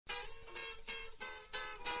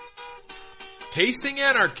Tasting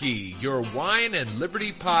Anarchy, your wine and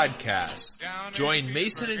liberty podcast. Join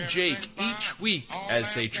Mason and Jake each week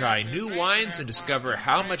as they try new wines and discover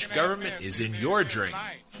how much government is in your drink.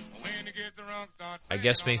 I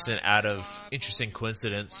guess, Mason, out of interesting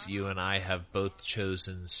coincidence, you and I have both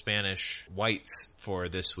chosen Spanish whites for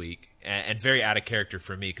this week, and very out of character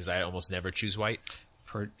for me because I almost never choose white.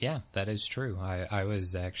 Yeah, that is true. I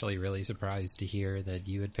was actually really surprised to hear that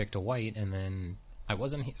you had picked a white, and then I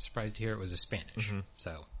wasn't surprised to hear it was a Spanish. Mm-hmm.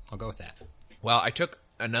 So I'll go with that. Well, I took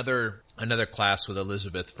another class with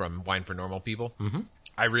Elizabeth from Wine for Normal People. Mm-hmm.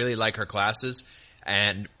 I really like her classes,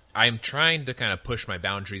 and I'm trying to kind of push my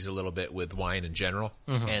boundaries a little bit with wine in general.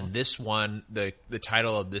 Mm-hmm. And this one, the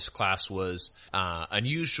title of this class was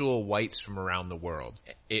Unusual Whites from Around the World.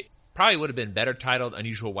 It probably would have been better titled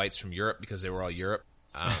Unusual Whites from Europe because they were all Europe.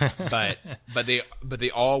 But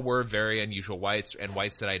they all were very unusual whites and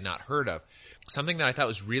whites that I had not heard of. Something that I thought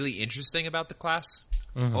was really interesting about the class,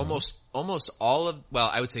 mm-hmm. almost all of, well,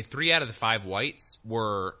 I would say 3 out of the 5 whites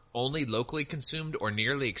were only locally consumed or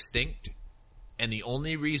nearly extinct. And the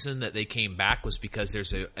only reason that they came back was because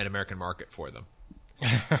there's an American market for them.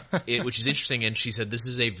 Which is interesting. And she said this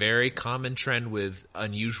is a very common trend with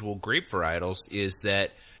unusual grape varietals is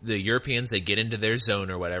that the Europeans, they get into their zone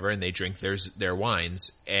or whatever and they drink their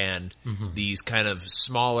wines, and mm-hmm. these kind of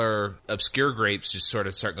smaller, obscure grapes just sort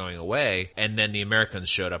of start going away, and then the Americans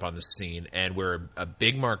showed up on the scene, and we're a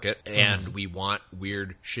big market, and mm-hmm. we want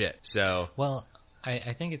weird shit. So, well, I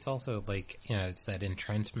think it's also like, you know, it's that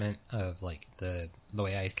entrenchment of like the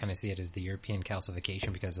way I kind of see it is the European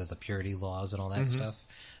calcification because of the purity laws and all that mm-hmm. stuff,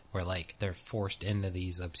 where like they're forced into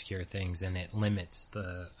these obscure things and it limits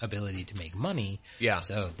the ability to make money. Yeah.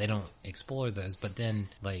 So they don't explore those. But then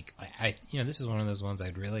like I you know, this is one of those ones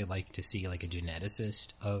I'd really like to see like a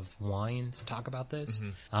geneticist of wines talk about this,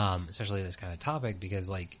 mm-hmm. Especially this kind of topic because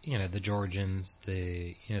like, you know, the Georgians,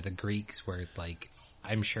 the Greeks, where like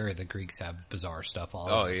I'm sure the Greeks have bizarre stuff all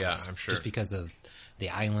over. Oh yeah, I'm sure. Just because of the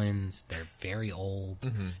islands, they're very old,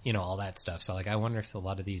 mm-hmm. you know, all that stuff. So, like, I wonder if a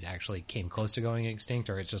lot of these actually came close to going extinct,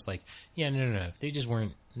 or it's just like, yeah, no, they just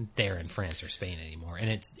weren't there in France or Spain anymore. And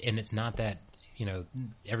it's not that, you know,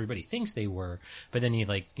 everybody thinks they were, but then you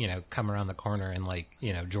like, you know, come around the corner and like,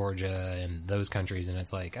 you know, Georgia and those countries, and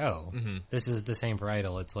it's like, oh, mm-hmm. this is the same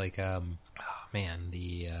varietal. It's like, the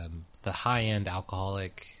high end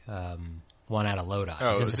alcoholic one out of Lodi.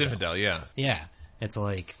 Oh, Zinfandel, yeah. Yeah. It's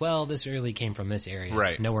like, well, this really came from this area.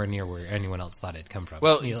 Right. Nowhere near where anyone else thought it'd come from.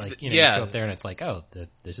 Well, you yeah. show up there and it's like, oh,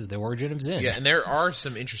 this is the origin of Zin. Yeah, and there are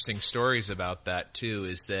some interesting stories about that, too,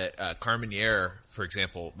 is that Carmenere, for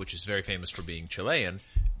example, which is very famous for being Chilean,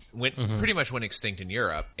 mm-hmm. pretty much went extinct in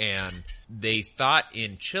Europe, and they thought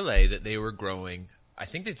in Chile that they were growing, I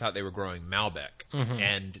think they thought they were growing Malbec, mm-hmm.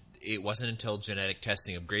 and it wasn't until genetic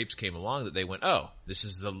testing of grapes came along that they went, oh, this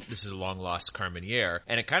is a long lost Carmenere.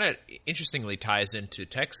 And it kind of interestingly ties into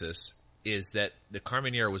Texas is that the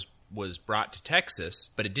Carmenere was brought to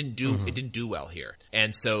Texas, but it didn't do well here.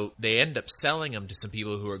 And so they end up selling them to some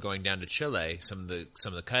people who are going down to Chile, some of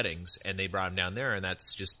the cuttings, and they brought them down there, and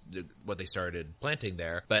that's just what they started planting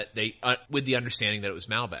there. But they with the understanding that it was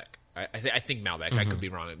Malbec. I think Malbec. Mm-hmm. I could be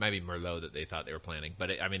wrong. It might be Merlot that they thought they were planting.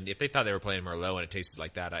 But I mean, if they thought they were planting Merlot and it tasted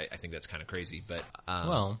like that, I think that's kind of crazy. But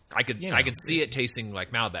I could see it tasting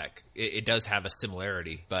like Malbec. It does have a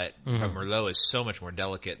similarity, but Merlot is so much more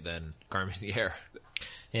delicate than Carmenere.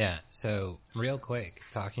 Yeah. So real quick,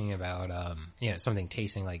 talking about something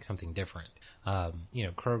tasting like something different.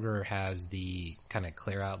 Kroger has the kind of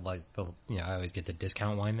clear out, like I always get the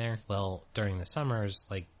discount wine there. Well, during the summers,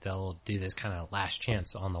 like they'll do this kind of last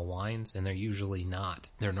chance on the wines, and they're usually not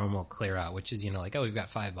their normal clear out, which is, like, oh, we've got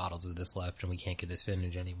 5 bottles of this left and we can't get this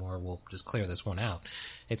vintage anymore. We'll just clear this one out.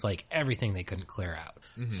 It's like everything they couldn't clear out.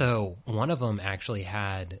 Mm-hmm. So one of them actually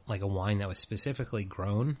had like a wine that was specifically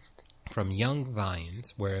grown from young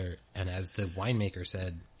vines and as the winemaker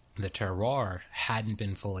said, the terroir hadn't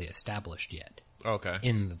been fully established yet. Okay.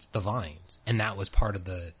 In the vines. And that was part of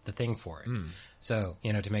the thing for it. Mm. So,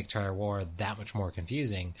 to make terroir that much more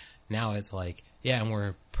confusing, now it's like, yeah, and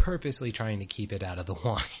we're purposely trying to keep it out of the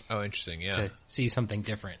wine. Oh, interesting, yeah. To see something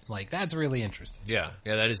different. Like, that's really interesting. Yeah,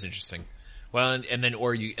 that is interesting. Well, and then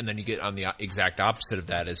you get on the exact opposite of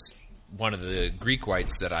that is one of the Greek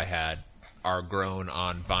whites that I had are grown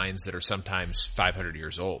on vines that are sometimes 500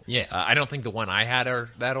 years old. Yeah. I don't think the one I had are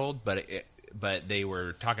that old, but they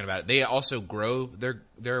were talking about it. They also grow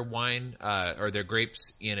their wine or their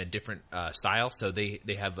grapes in a different style. So they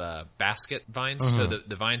have basket vines. Mm-hmm. So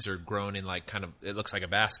the vines are grown in like kind of, it looks like a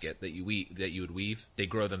basket that you would weave. They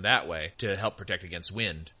grow them that way to help protect against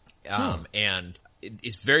wind. And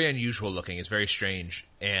it's very unusual looking. It's very strange.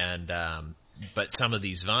 And but some of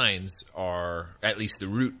these vines are, at least the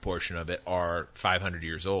root portion of it, are 500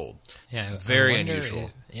 years old. Yeah, very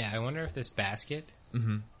unusual. I wonder if this basket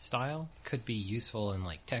style could be useful in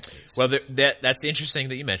like Texas. Well, that's interesting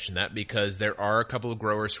that you mentioned that, because there are a couple of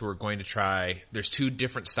growers who are going to try. There's two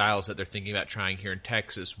different styles that they're thinking about trying here in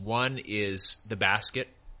Texas. One is the basket,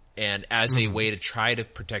 and as a way to try to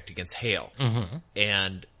protect against hail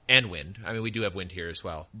and wind. I mean, we do have wind here as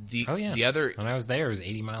well. The other, when I was there, it was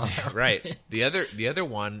 80 miles an hour. Right. The other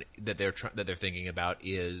one that they're thinking about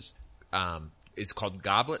is called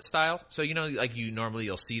goblet style. So, like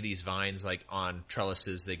you'll see these vines like on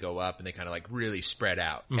trellises, they go up and they kind of like really spread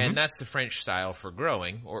out. And that's the French style for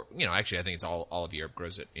growing, or, actually I think it's all of Europe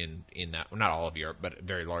grows it in that, well, not all of Europe, but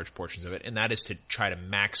very large portions of it. And that is to try to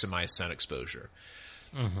maximize sun exposure.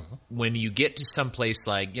 When you get to some place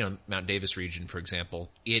like, Mount Davis region, for example,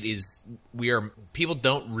 people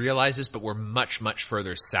don't realize this, but we're much, much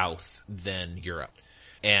further south than Europe.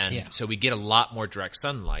 And so we get a lot more direct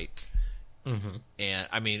sunlight. And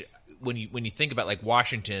I mean, when you think about like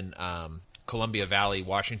Washington, Columbia Valley,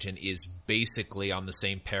 Washington is basically on the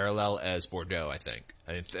same parallel as Bordeaux, I think.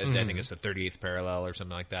 I think it's the 38th parallel or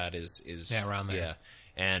something like that is around there.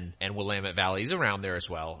 Yeah. And Willamette Valley is around there as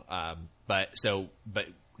well. But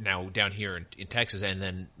now down here in Texas, and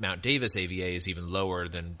then Mount Davis AVA is even lower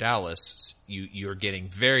than Dallas. You're getting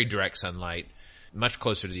very direct sunlight, much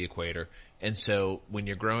closer to the equator. And so when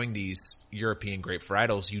you're growing these European grape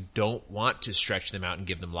varietals, you don't want to stretch them out and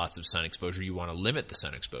give them lots of sun exposure. You want to limit the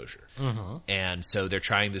sun exposure. And so they're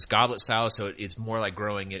trying this goblet style, so it's more like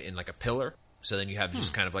growing it in like a pillar. So then you have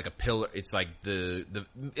just kind of like a pillar. It's like it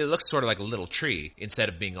looks sort of like a little tree instead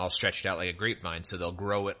of being all stretched out like a grapevine. So they'll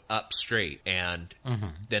grow it up straight, and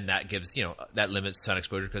then that gives, that limits sun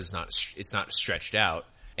exposure because it's not stretched out.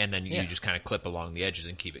 And then you just kind of clip along the edges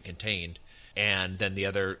and keep it contained. And then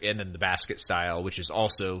the basket style, which is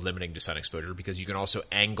also limiting to sun exposure, because you can also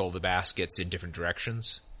angle the baskets in different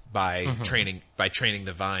directions by training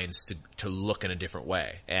the vines to look in a different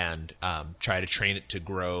way, and try to train it to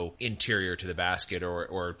grow interior to the basket,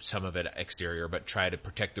 or some of it exterior, but try to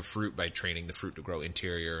protect the fruit by training the fruit to grow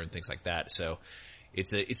interior and things like that. So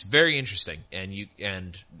it's very interesting,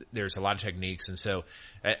 and there's a lot of techniques. And so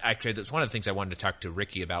actually that's one of the things I wanted to talk to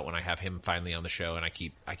Ricky about when I have him finally on the show, and I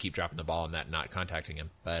keep dropping the ball on that and not contacting him.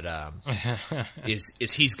 But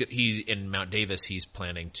he in Mount Davis, he's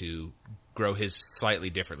planning to grow his slightly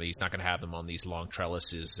differently. He's not going to have them on these long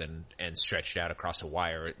trellises and stretched out across a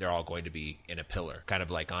wire. They're all going to be in a pillar, kind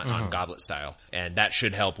of like on goblet style. And that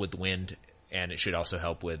should help with wind, and it should also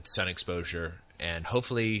help with sun exposure, and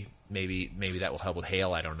hopefully maybe that will help with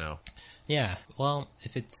hail. I don't know. Yeah, well, I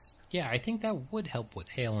think that would help with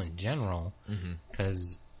hail in general,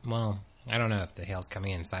 because, I don't know if the hail's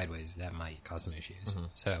coming in sideways. That might cause some issues.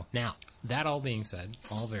 So, now, that all being said,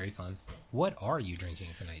 all very fun. What are you drinking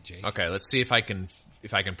tonight, Jake? Okay, let's see if I can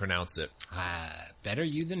pronounce it. Better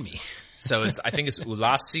you than me. So I think it's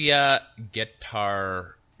Ulasia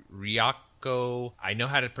Guettariaco. I know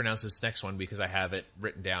how to pronounce this next one because I have it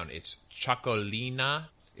written down. It's Chacolina.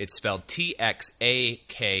 It's spelled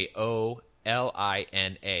T-X-A-K-O.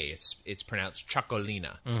 L-I-N-A. It's pronounced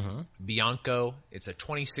Chacolina. Bianco. It's a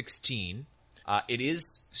 2016. It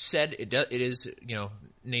is said it is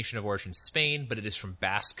nation of origin Spain, but it is from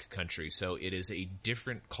Basque country, so it is a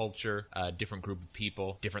different culture, a different group of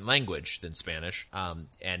people, different language than Spanish.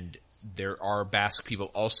 And there are Basque people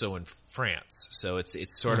also in France, so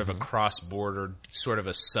it's sort of a cross-border, sort of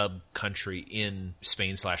a sub-country in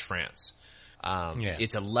Spain/France.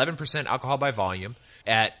 It's 11% alcohol by volume.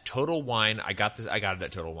 At Total Wine, I got it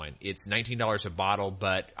at Total Wine. It's $19 a bottle,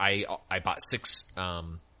 but I bought 6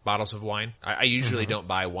 bottles of wine. I usually don't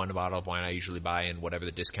buy one bottle of wine. I usually buy in whatever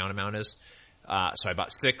the discount amount is. So I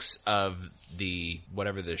bought 6 of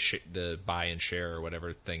whatever the buy and share or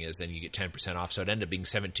whatever thing is, and you get 10% off. So it ended up being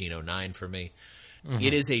 $17.09 for me.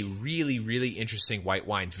 It is a really, really interesting white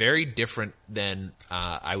wine. Very different than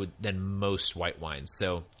most white wines.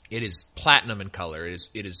 So it is platinum in color. It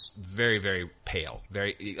is very, very pale.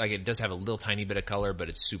 Very, like, it does have a little tiny bit of color, but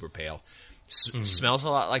it's super pale. Smells a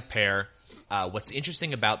lot like pear. What's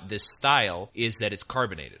interesting about this style is that it's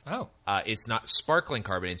carbonated. It's not sparkling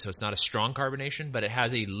carbonated, so it's not a strong carbonation, but it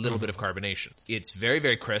has a little bit of carbonation. It's very,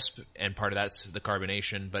 very crisp, and part of that's the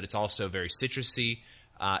carbonation, but it's also very citrusy.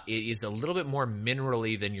 It is a little bit more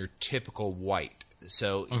minerally than your typical white.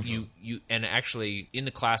 So and actually in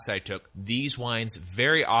the class I took, these wines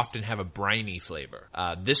very often have a briny flavor.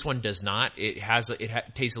 This one does not. It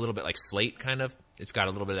tastes a little bit like slate, kind of. It's got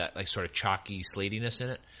a little bit of that like sort of chalky slatiness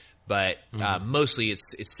in it, but mostly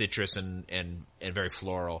it's citrus and very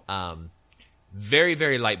floral. very,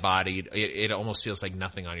 very light bodied. It almost feels like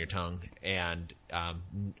nothing on your tongue, and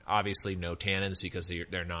obviously no tannins because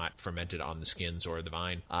they're not fermented on the skins or the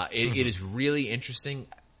vine. It is really interesting.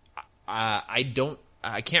 I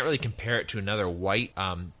can't really compare it to another white.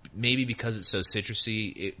 Maybe because it's so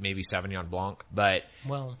citrusy, it may be Sauvignon Blanc, but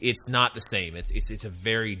it's not the same. It's a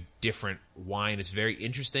very different wine. It's very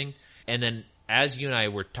interesting. And then, as you and I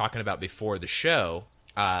were talking about before the show,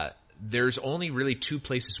 there's only really two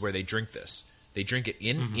places where they drink this. They drink it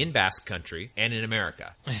in Basque Country and in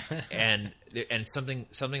America, and something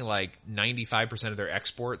like 95% of their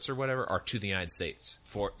exports or whatever are to the United States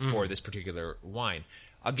for this particular wine.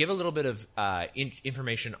 I'll give a little bit of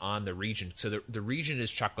information on the region. So the region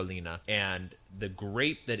is Chacolina, and the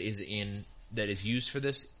grape that is used for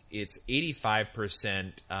this, it's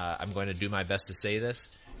 85%. I'm going to do my best to say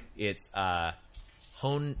this. It's Hondarabi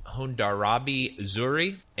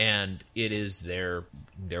Zuri, and it is their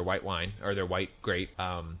white wine or their white grape.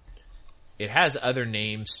 It has other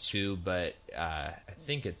names too, but I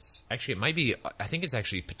think it's actually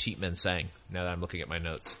Petit Mensang. Now that I'm looking at my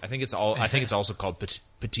notes, I think it's also called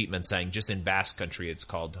Petit Mensang. Just in Basque Country, it's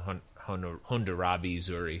called Hondarabi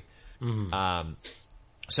Zuri.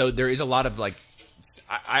 So there is a lot of like,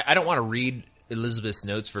 I don't want to read Elizabeth's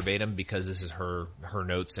notes verbatim because this is her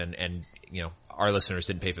notes, and you know, our listeners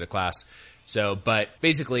didn't pay for the class. So, but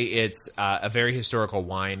basically, it's a very historical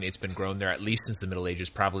wine. It's been grown there at least since the Middle Ages,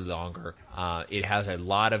 probably longer. It has a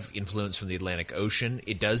lot of influence from the Atlantic Ocean.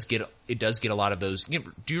 It does get a lot of those. You know,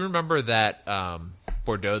 do you remember that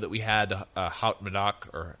Bordeaux that we had, the Haut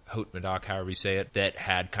Medoc, however you say it, that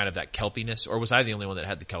had kind of that kelpiness? Or was I the only one that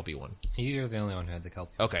had the kelpy one? You're the only one who had the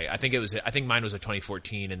kelpy. Okay, I think mine was a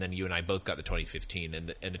 2014, and then you and I both got the 2015, and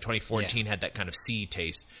the 2014 had that kind of sea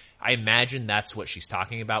taste. I imagine that's what she's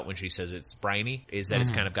talking about when she says it's briny, is that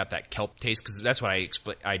it's kind of got that kelp taste, because that's what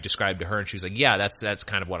I described to her, and she was like, yeah, that's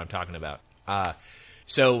kind of what I'm talking about.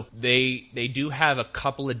 So they do have a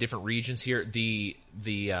couple of different regions here. The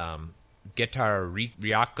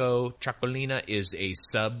Guetarriaco Chacolina is a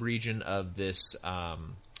sub-region of this.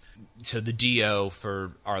 So the DO,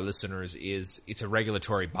 for our listeners, it's a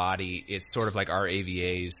regulatory body. It's sort of like our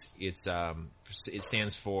AVAs. It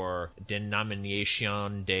stands for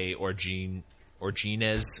Denominación de Origines.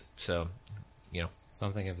 So, you know,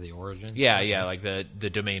 something of the origin. Yeah, like the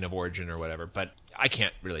domain of origin or whatever. But I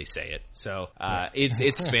can't really say it. So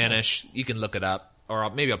it's Spanish. You can look it up. Or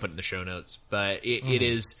maybe I'll put it in the show notes, but it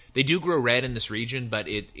is, they do grow red in this region, but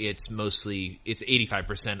it's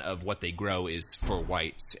 85% of what they grow is for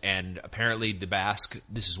whites. And apparently the Basque,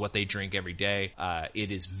 this is what they drink every day. It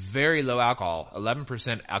is very low alcohol,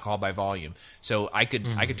 11% alcohol by volume. So I could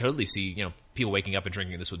totally see, you know, people waking up and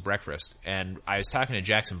drinking this with breakfast. And I was talking to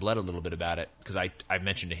Jackson Blood a little bit about it, because I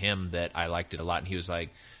mentioned to him that I liked it a lot, and he was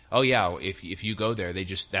like, oh yeah, if you go there,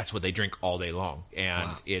 that's what they drink all day long,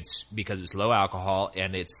 and it's because it's low alcohol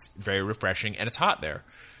and it's very refreshing and it's hot there,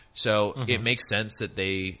 so it makes sense that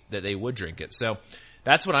they would drink it. So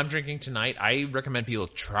that's what I'm drinking tonight. I recommend people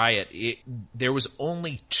try it. There was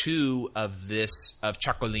only 2 of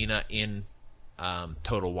Chacolina in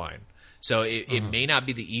Total Wine. So it may not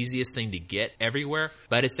be the easiest thing to get everywhere,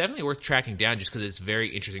 but it's definitely worth tracking down just because it's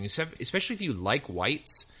very interesting, especially if you like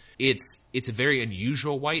whites. It's a very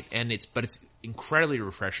unusual white, but it's incredibly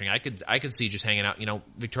refreshing. I could see just hanging out. You know,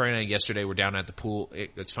 Victoria and I yesterday were down at the pool.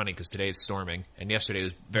 It's funny because today it's storming, and yesterday it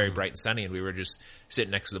was very bright and sunny, and we were just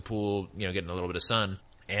sitting next to the pool, you know, getting a little bit of sun.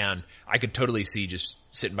 And I could totally see just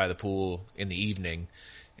sitting by the pool in the evening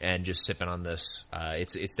and just sipping on this.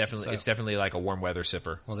 It's definitely like a warm weather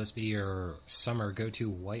sipper. Will this be your summer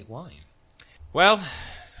go-to white wine? Well,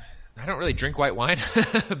 I don't really drink white wine,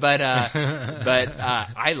 but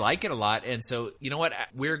I like it a lot. And so, you know what?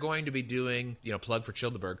 We're going to be doing, you know, plug for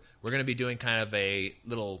Childeberg. We're going to be doing kind of a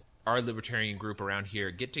little, our libertarian group around here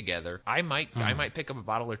get together. I might pick up a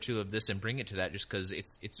bottle or 2 of this and bring it to that just because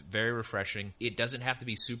it's very refreshing. It doesn't have to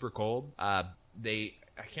be super cold. I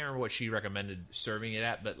can't remember what she recommended serving it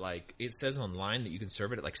at, but like it says online that you can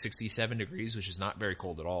serve it at like 67 degrees, which is not very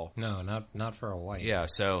cold at all. No, not for a white. Yeah.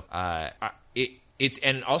 So, it's,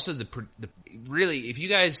 and also really, if you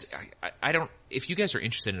guys are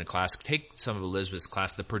interested in a class, take some of Elizabeth's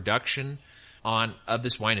class. The production of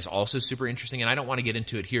this wine is also super interesting, and I don't want to get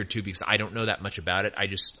into it here too because I don't know that much about it.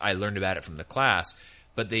 I learned about it from the class,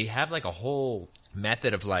 but they have like a whole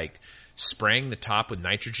method of like spraying the top with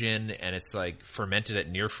nitrogen, and it's like fermented at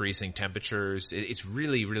near freezing temperatures. It's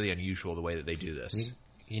really, really unusual the way that they do this.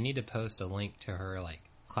 You need to post a link to her like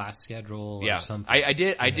class schedule Yeah, or something. I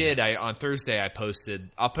did. On Thursday I posted.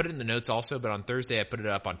 I'll put it in the notes also, but on Thursday I put it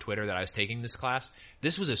up on Twitter that I was taking this class.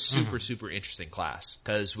 This was a super interesting class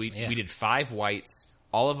because we did 5 whites.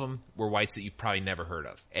 All of them were whites that you've probably never heard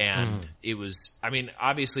of, and it was. I mean,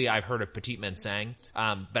 obviously I've heard of Petit Manseng,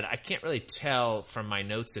 but I can't really tell from my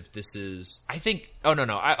notes if this is. I think. Oh no,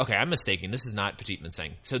 I'm mistaken. This is not Petit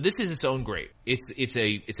Manseng. So this is its own grape. It's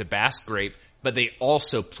a Basque grape, but they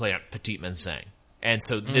also plant Petit Manseng. And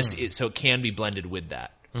so so it can be blended with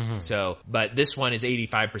that. So, but this one is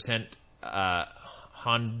 85%,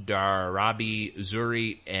 Handarabi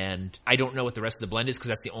Uzuri, and I don't know what the rest of the blend is because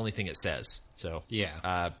that's the only thing it says. So,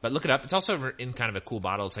 but look it up. It's also in kind of a cool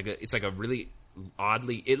bottle. It's like a really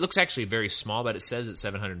oddly, it looks actually very small, but it says it's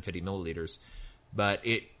 750 milliliters. But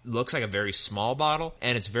it looks like a very small bottle,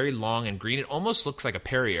 and it's very long and green. It almost looks like a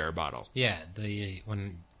Perrier bottle. Yeah,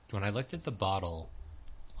 when I looked at the bottle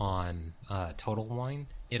on Total Wine,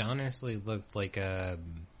 it honestly looked like a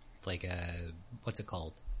what's it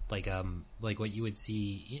called? Like what you would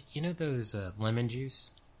see, you know those lemon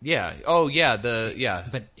juice? Yeah. Oh yeah,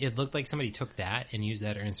 But it looked like somebody took that and used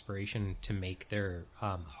that as inspiration to make their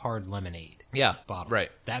hard lemonade. Yeah. Bottle. Right.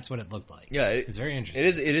 That's what it looked like. Yeah, it's very interesting.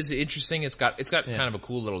 It is interesting. It's got kind of a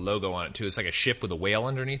cool little logo on it too. It's like a ship with a whale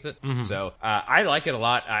underneath it. So I like it a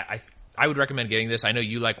lot. I would recommend getting this. I know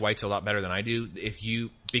you like whites a lot better than I do.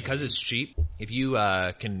 Because it's cheap, if you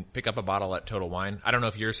can pick up a bottle at Total Wine, I don't know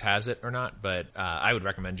if yours has it or not, but I would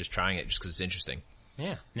recommend just trying it just because it's interesting.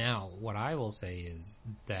 Yeah. Now, what I will say is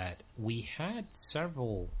that we had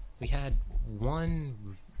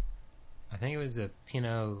one, I think it was a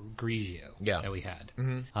Pinot Grigio that we had.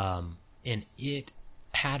 And it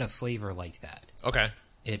had a flavor like that. Okay.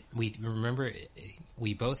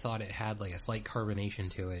 We both thought it had like a slight carbonation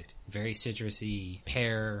to it, very citrusy,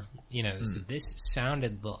 pear, so this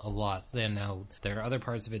sounded a lot. Then now there are other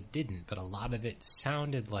parts of it didn't, but a lot of it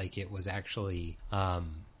sounded like it was actually,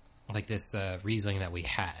 like this, Riesling that we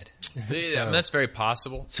had. So, that's very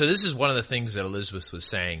possible. So this is one of the things that Elizabeth was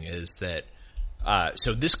saying is that,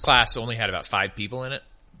 so this class only had about 5 people in it.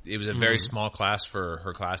 It was a very small class for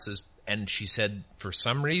her classes. And she said for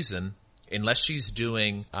some reason, unless she's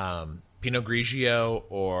doing Pinot Grigio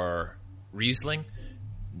or Riesling,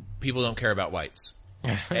 people don't care about whites.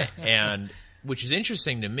 And which is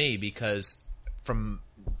interesting to me because from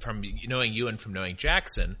knowing you and from knowing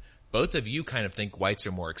Jackson, both of you kind of think whites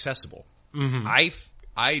are more accessible. I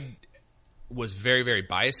was very, very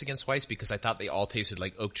biased against whites because I thought they all tasted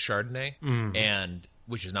like oaked Chardonnay, and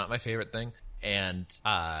which is not my favorite thing. And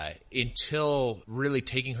until really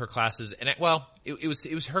taking her classes, and it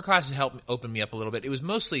was her classes helped open me up a little bit. It was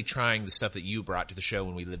mostly trying the stuff that you brought to the show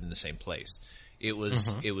when we lived in the same place. It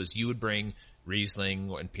was you would bring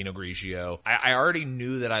Riesling and Pinot Grigio. I already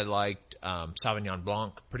knew that I liked Sauvignon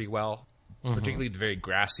Blanc pretty well, particularly the very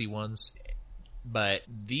grassy ones. But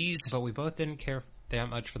we both didn't care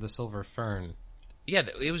that much for the Silver Fern. Yeah,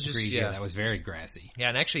 it was just Grigio, that was very grassy. Yeah,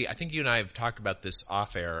 and actually, I think you and I have talked about this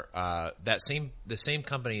off air. The same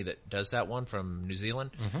company that does that one from New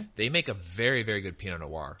Zealand, they make a very, very good Pinot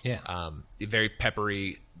Noir. Yeah, very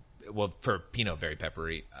peppery. Well, for Pinot, very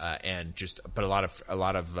peppery, and but a lot of.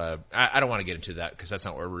 I don't want to get into that because that's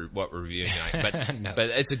not what we're reviewing tonight. But no.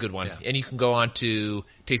 But it's a good one, and you can go on to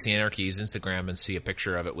Tasting Anarchy's Instagram and see a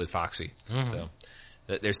picture of it with Foxy. So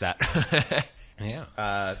there's that.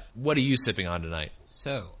 Yeah. What are you sipping on tonight?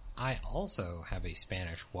 So I also have a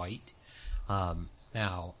Spanish white.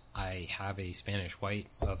 Now I have a Spanish white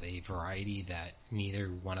of a variety that neither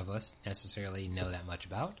one of us necessarily know that much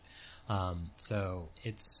about. So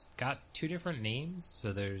it's got 2 different names.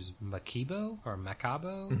 So there's Macabo or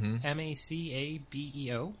Macabo,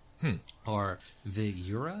 Macabeo, or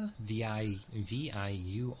Viura,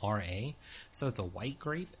 Viura. So it's a white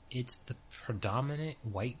grape. It's the predominant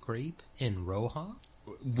white grape in Rioja.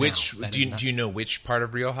 Which do you know which part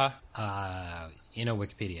of Rioja?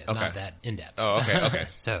 Wikipedia, okay. Not that in depth. Oh, okay.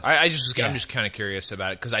 So I'm just kind of curious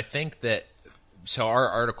about it because I think that. So our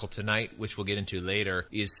article tonight, which we'll get into later,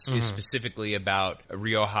 is specifically about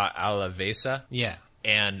Rioja Alavesa. Yeah.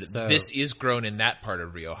 And this is grown in that part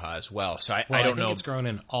of Rioja as well. So I don't know. It's grown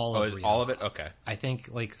in all of Rioja. All of it? Okay. I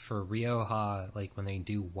think like for Rioja, like when they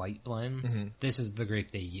do white blends, this is the grape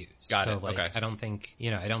they use. Got it. Like, okay. I don't think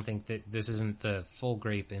that this isn't the full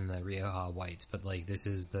grape in the Rioja whites, but like this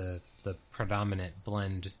is the predominant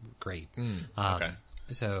blend grape. Okay.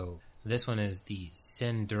 So this one is the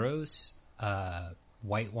Cendros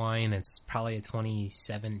white wine. It's probably a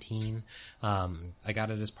 2017. I got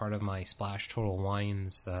it as part of my Splash Total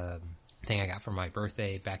Wines thing I got for my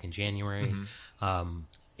birthday back in January.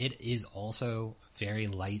 It is also very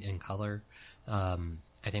light in color.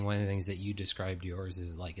 I think one of the things that you described yours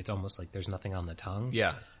is like it's almost like there's nothing on the tongue.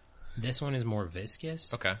 Yeah. This one is more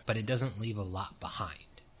viscous. Okay. But it doesn't leave a lot behind.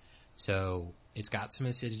 So it's got some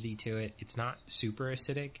acidity to it. It's not super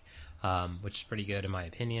acidic, which is pretty good in my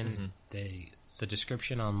opinion. Mm-hmm. The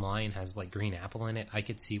description online has like green apple in it. I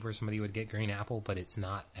could see where somebody would get green apple, but it's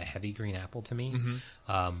not a heavy green apple to me.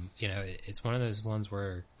 Mm-hmm. It's one of those ones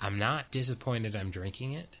where I'm not disappointed I'm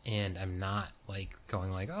drinking it, and I'm not like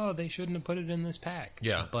going like, oh, they shouldn't have put it in this pack.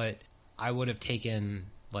 Yeah. But I would have taken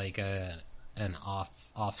like an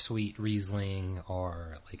off sweet Riesling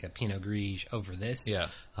or like a Pinot Gris over this. Yeah.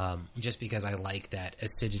 Just because I like that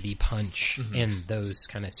acidity punch and those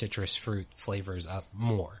kind of citrus fruit flavors up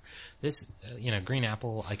more. This, green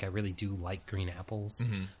apple, like I really do like green apples,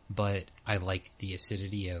 but I like the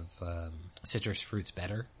acidity of citrus fruits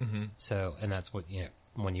better. Mm-hmm. So, and that's what,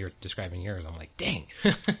 when you're describing yours, I'm like, dang,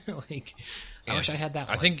 like I wish I had that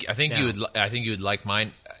one. I think you would like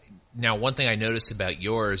mine. Now, one thing I noticed about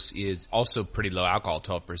yours is also pretty low alcohol,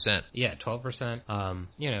 12%. Yeah, 12%.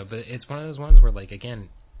 But it's one of those ones where, like, again,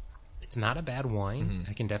 it's not a bad wine. Mm-hmm.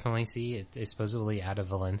 I can definitely see it's supposedly out of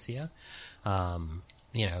Valencia. So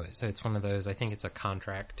it's one of those, I think it's a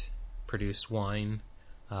contract produced wine,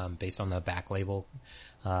 based on the back label.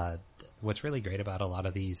 What's really great about a lot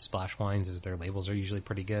of these splash wines is their labels are usually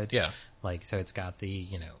pretty good. Yeah. Like, so it's got the,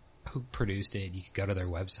 who produced it. You could go to their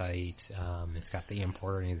website. It's got the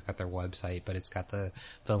importer and it's got their website, but it's got the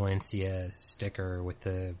Valencia sticker with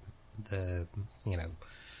the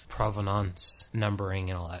provenance numbering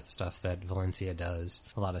and all that stuff that Valencia does.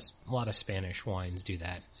 A lot of Spanish wines do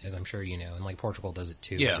that, as I'm sure you know, and like Portugal does it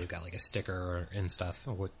too. Yeah. They've got like a sticker and stuff.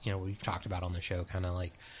 What we've talked about on the show, kind of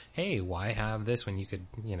like, hey, why have this when you could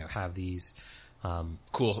have these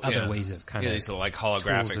cool other ways of kind of these like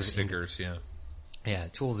holographic stickers. Yeah,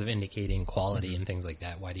 tools of indicating quality and things like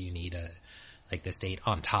that. Why do you need the state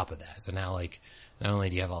on top of that? So now, like, not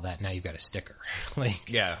only do you have all that, now you've got a sticker.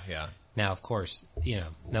 Yeah. Now, of course,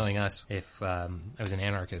 knowing us, if I was in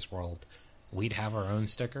anarchist world, we'd have our own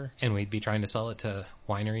sticker and we'd be trying to sell it to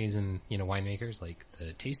wineries and winemakers, like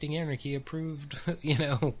the Tasting Anarchy approved,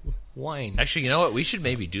 wine. Actually, you know what? We should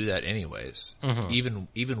maybe do that anyways,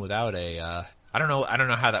 even without a. I don't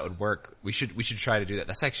know how that would work. We should try to do that.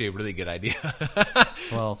 That's actually a really good idea.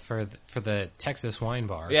 Well, for the Texas Wine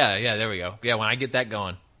Bar. Yeah, there we go. Yeah, when I get that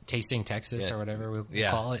going. Tasting Texas or whatever we'll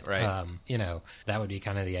call it. Right. That would be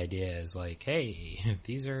kind of the idea is like, hey,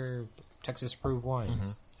 these are Texas approved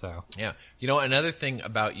wines. So yeah. Another thing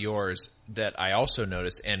about yours that I also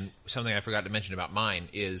noticed, and something I forgot to mention about mine,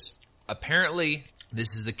 is apparently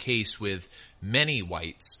this is the case with many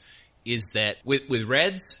whites, is that with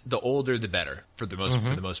reds, the older the better for the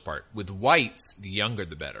most part. With whites, the younger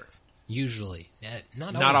the better. Usually.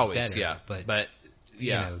 Not always better, but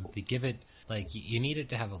yeah. They give it, like, you need it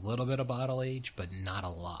to have a little bit of bottle age, but not a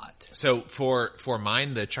lot. So for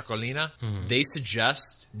mine, the Chacolina, they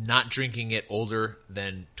suggest not drinking it older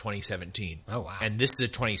than 2017. Oh, wow. And this is a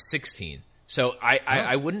 2016. So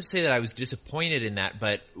I wouldn't say that I was disappointed in that,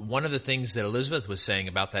 but one of the things that Elizabeth was saying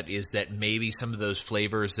about that is that maybe some of those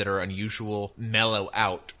flavors that are unusual mellow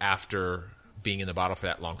out after being in the bottle for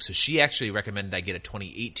that long. So she actually recommended I get a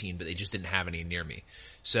 2018, but they just didn't have any near me.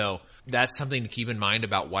 So that's something to keep in mind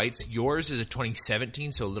about whites. Yours is a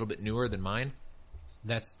 2017, so a little bit newer than mine.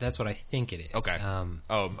 That's what I think it is. Okay.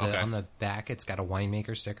 Okay. On the back, it's got a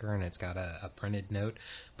winemaker sticker and it's got a printed note.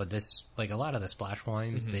 But this, like a lot of the splash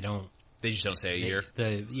wines, they just don't say a year.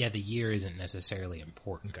 The year isn't necessarily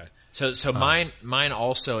important. Okay. So mine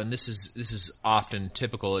also, and this is often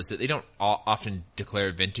typical, is that they don't often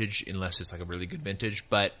declare vintage unless it's like a really good vintage.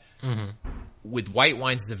 But with white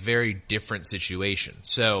wines, it's a very different situation.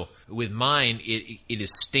 So with mine, it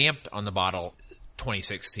is stamped on the bottle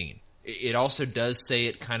 2016. It also does say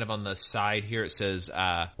it kind of on the side here. It says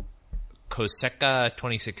Coseca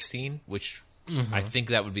 2016, which I think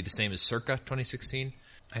that would be the same as Circa 2016.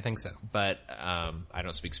 I think so. But I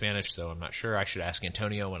don't speak Spanish, so I'm not sure. I should ask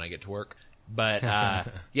Antonio when I get to work. But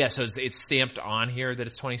yeah, so it's stamped on here that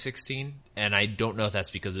it's 2016, and I don't know if that's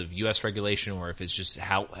because of U.S. regulation or if it's just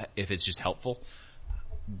helpful.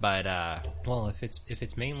 But well, if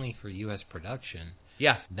it's mainly for U.S. production,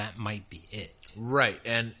 yeah, that might be it. Right,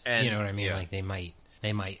 and you know what I mean? Yeah. Like they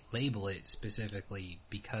might label it specifically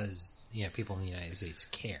because people in the United States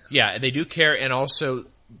care. Yeah, they do care, and also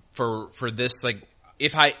for this, like.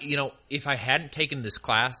 If I hadn't taken this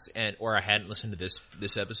class or I hadn't listened to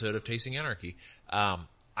this episode of Tasting Anarchy,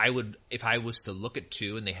 I would, if I was to look at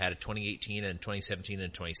two and they had a 2018 and 2017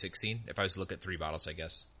 and 2016, if I was to look at three bottles, I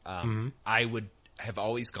guess, I would have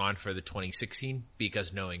always gone for the 2016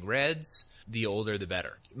 because knowing reds, the older the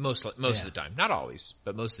better. Most of the time, not always,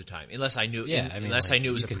 but most of the time. Unless I knew, unless I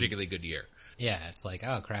knew it was a particularly good year. Yeah, it's like,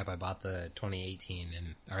 oh crap, I bought the 2018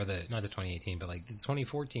 not the 2018, but like the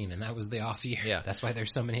 2014, and that was the off year. Yeah, that's why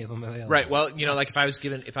there's so many of them available. Right. Well, like if I was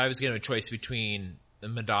given a choice between the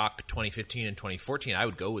Madoc 2015 and 2014, I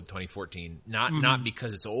would go with 2014. Not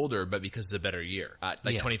because it's older, but because it's a better year.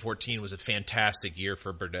 2014 was a fantastic year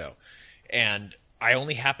for Bordeaux, and I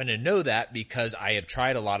only happen to know that because I have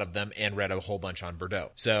tried a lot of them and read a whole bunch on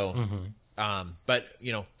Bordeaux. So, but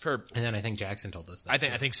and then I think Jackson told us that.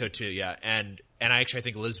 I think so too. Yeah, and I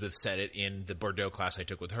think Elizabeth said it in the Bordeaux class I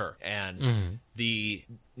took with her. And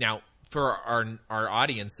now for our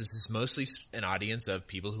audience, this is mostly an audience of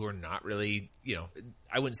people who are not really,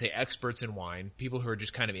 I wouldn't say experts in wine, people who are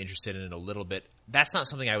just kind of interested in it a little bit. That's not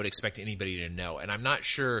something I would expect anybody to know. And I'm not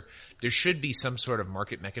sure there should be some sort of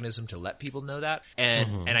market mechanism to let people know that.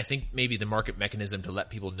 And I think maybe the market mechanism to let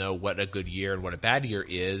people know what a good year and what a bad year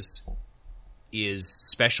is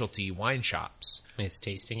specialty wine shops. It's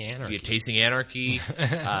Tasting Anarchy. Tasting Anarchy,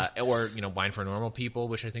 or Wine for Normal People,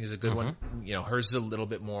 which I think is a good one. Hers is a little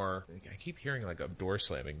bit more. I keep hearing like a door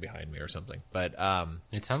slamming behind me or something, but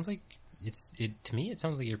it sounds like to me. It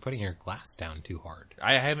sounds like you're putting your glass down too hard.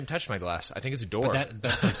 I haven't touched my glass. I think it's a door. But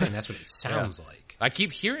that's what I'm saying. That's what it sounds like. I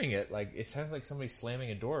keep hearing it. Like it sounds like somebody's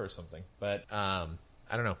slamming a door or something. But I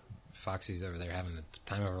don't know. Foxy's over there having the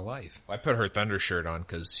time of her life. I put her thunder shirt on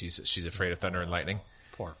because she's afraid of thunder and lightning.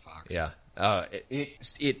 Poor Fox. Yeah.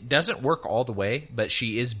 It doesn't work all the way, but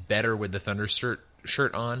she is better with the thunder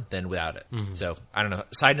shirt on than without it. So I don't know.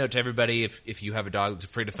 Side note to everybody: if you have a dog that's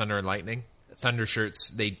afraid of thunder and lightning, thunder shirts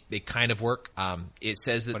they kind of work. It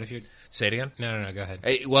says that. What if you say it again? No, go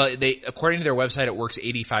ahead. Well, according to their website, it works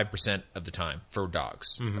 85% of the time for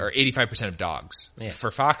dogs, or 85% of dogs. Yeah.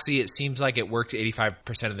 For Foxy, it seems like it works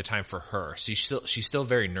 85% of the time for her. She's still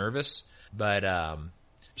very nervous, but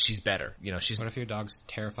she's better. What if your dog's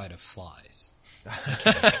terrified of flies?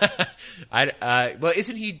 Well,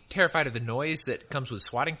 isn't he terrified of the noise that comes with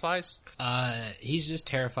swatting flies? He's just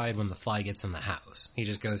terrified when the fly gets in the house. He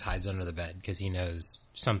just hides under the bed because he knows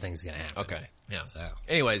something's going to happen. Okay. Yeah. So,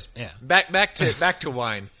 anyways, back to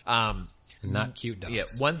wine. Not cute dogs. Yeah.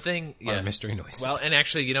 One thing. Or mystery noises. Well, and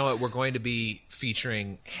actually, you know what? We're going to be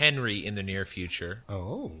featuring Henry in the near future.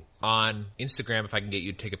 Oh. On Instagram, if I can get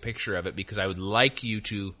you to take a picture of it, because I would like you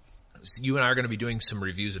to. You and I are going to be doing some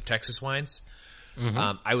reviews of Texas wines.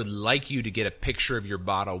 I would like you to get a picture of your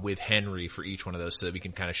bottle with Henry for each one of those, so that we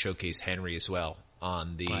can kind of showcase Henry as well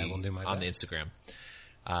on the Instagram.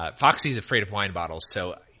 Foxy's afraid of wine bottles,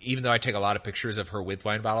 so even though I take a lot of pictures of her with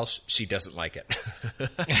wine bottles, she doesn't like it.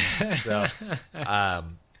 So,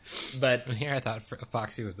 but here I thought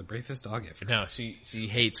Foxy was the bravest dog ever. No, she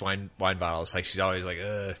hates wine bottles. Like she's always like,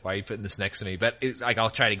 why are you putting this next to me? But it's like I'll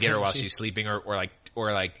try to get her while she's sleeping, or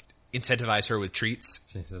like incentivize her with treats.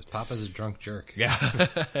 She says, "Papa's a drunk jerk." Yeah,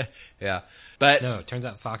 yeah. But no, it turns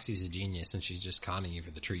out Foxy's a genius, and she's just conning you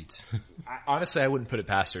for the treats. Honestly, I wouldn't put it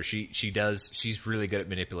past her. She's really good at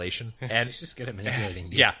manipulation, and she's just good at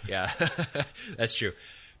manipulating. Yeah, that's true.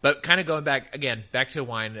 But kind of going back to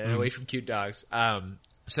wine and away from cute dogs.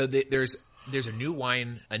 So there's a new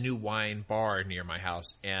wine bar near my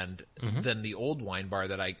house, and then the old wine bar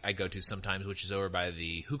that I go to sometimes, which is over by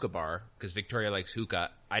the hookah bar, because Victoria likes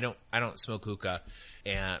hookah. I don't smoke hookah,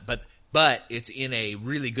 but it's in a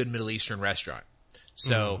really good Middle Eastern restaurant,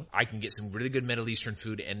 so I can get some really good Middle Eastern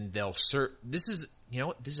food, and they'll serve. This is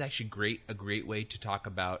actually a great way to talk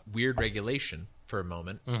about weird regulation for a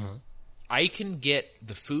moment. I can get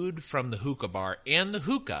the food from the hookah bar and the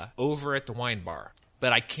hookah over at the wine bar.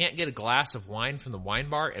 But I can't get a glass of wine from the wine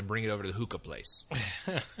bar and bring it over to the hookah place.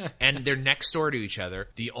 And they're next door to each other.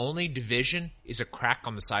 The only division is a crack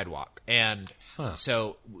on the sidewalk. And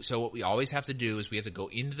so what we always have to do is we have to go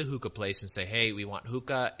into the hookah place and say, hey, we want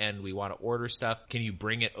hookah and we want to order stuff. Can you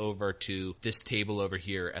bring it over to this table over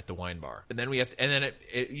here at the wine bar? And then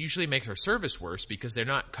it usually makes our service worse because they're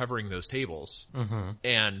not covering those tables.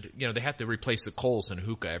 And, they have to replace the coals in a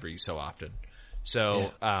hookah every so often. So,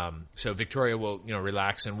 so Victoria will,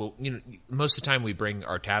 relax, and most of the time we bring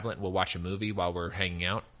our tablet and we'll watch a movie while we're hanging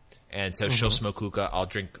out. And so she'll smoke hookah. I'll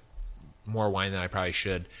drink more wine than I probably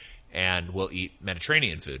should, and we'll eat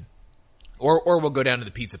Mediterranean food. Or we'll go down to the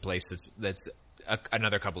pizza place that's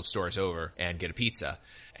another couple of stores over and get a pizza.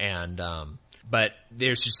 And, but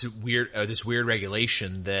there's just this weird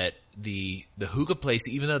regulation that the hookah place,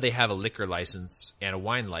 even though they have a liquor license and a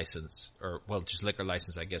wine license, just liquor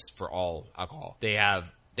license, I guess, for all alcohol, they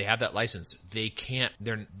have They have that license.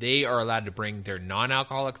 They are allowed to bring their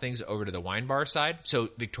non-alcoholic things over to the wine bar side. So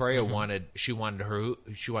Victoria wanted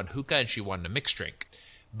hookah and she wanted a mixed drink.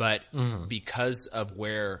 But because of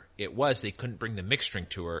where it was, they couldn't bring the mixed drink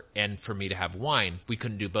to her. And for me to have wine, we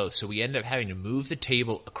couldn't do both. So we ended up having to move the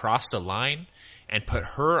table across the line and put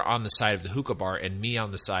her on the side of the hookah bar and me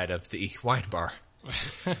on the side of the wine bar.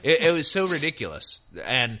 It was so ridiculous.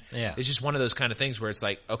 And it's just one of those kind of things where it's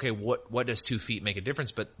like, okay, what does 2 feet make a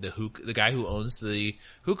difference? But the guy who owns the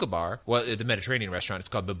hookah bar, well, the Mediterranean restaurant, it's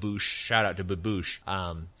called Babouche. Shout out to Babouche.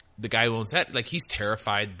 The guy who owns that, like, he's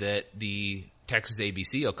terrified that the Texas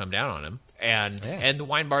ABC will come down on him. And the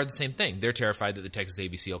wine bar, the same thing. They're terrified that the Texas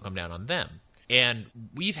ABC will come down on them. And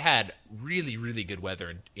we've had really, really good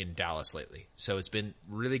weather in Dallas lately. So it's been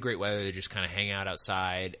really great weather to just kind of hang out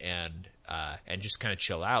outside and just kind of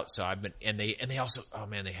chill out. So I've been, and they also, oh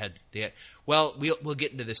man, they had, well, we'll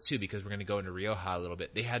get into this too, because we're going to go into Rioja a little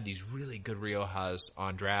bit. They had these really good Riojas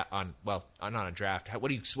not on draft. What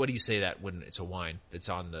do you say that when it's a wine? It's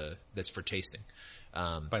that's for tasting.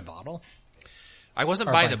 By bottle? I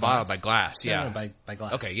wasn't buying the bottle, by glass. Yeah. No, by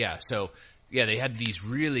glass. Okay. Yeah. So yeah, they had these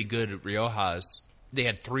really good Riojas. They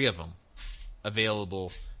had 3 of them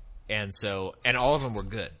available. And all of them were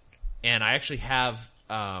good. And I actually have,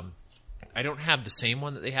 I don't have the same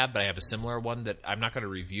one that they have, but I have a similar one that I'm not going to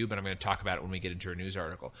review, but I'm going to talk about it when we get into a news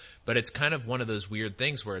article. But it's kind of one of those weird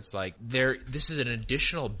things where it's like this is an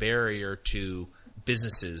additional barrier to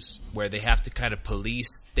businesses where they have to kind of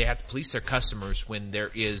police their customers when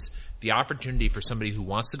there is the opportunity for somebody who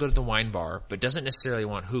wants to go to the wine bar but doesn't necessarily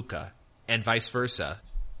want hookah, and vice versa.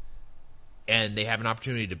 And they have an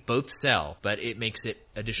opportunity to both sell, but it makes it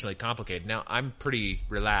additionally complicated. Now, I'm pretty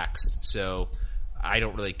relaxed, so I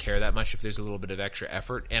don't really care that much if there's a little bit of extra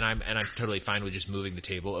effort, and I'm totally fine with just moving the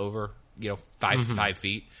table over, 5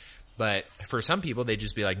 feet. But for some people, they'd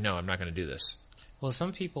just be like, no, I'm not going to do this. Well,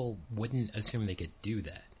 some people wouldn't assume they could do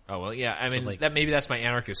that. Oh, well, yeah. I mean, maybe that's my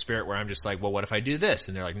anarchist spirit where I'm just like, well, what if I do this?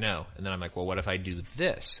 And they're like, no. And then I'm like, well, what if I do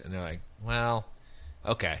this? And they're like, well,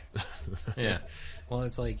 okay. Yeah. Well,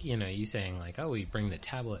 it's like, you saying like, oh, we bring the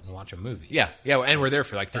tablet and watch a movie. Yeah. Yeah. And we're there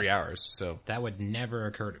for like 3 hours. So that would never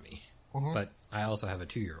occur to me. Mm-hmm. But I also have a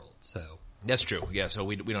 2-year-old, so. That's true. Yeah. So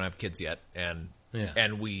we don't have kids yet. And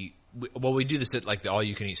we do this at like the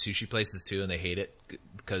all-you-can-eat sushi places too, and they hate it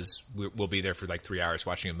because we'll be there for like 3 hours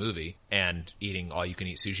watching a movie and eating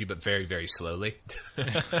all-you-can-eat sushi, but very, very slowly.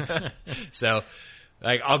 So,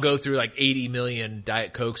 like, I'll go through like 80 million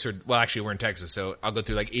Diet Cokes, actually we're in Texas, so I'll go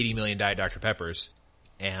through like 80 million Diet Dr. Peppers,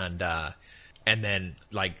 and then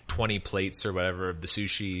like 20 plates or whatever of the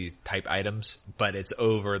sushi type items, but it's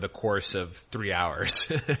over the course of 3 hours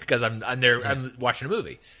because I'm there, I'm watching a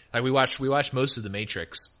movie. Like we watched most of The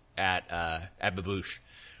Matrix at Babouche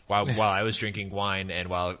while I was drinking wine and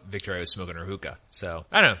while Victoria was smoking her hookah. So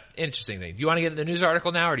I don't know, interesting thing. Do you want to get into the news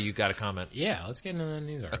article now, or do you got a comment? Yeah, let's get into the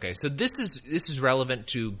news article. Okay, so this is relevant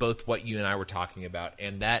to both what you and I were talking about,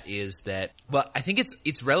 and that is that. Well, I think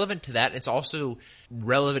it's relevant to that. It's also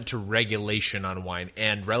relevant to regulation on wine,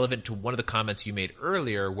 and relevant to one of the comments you made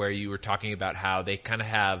earlier, where you were talking about how they kind of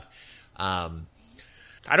have. I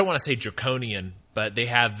don't want to say draconian, but they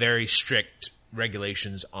have very strict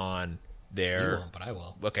regulations on their... You won't, but I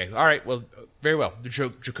will. Okay, all right, well, very well.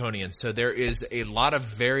 Draconian. So there is a lot of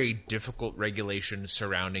very difficult regulations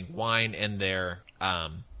surrounding wine and their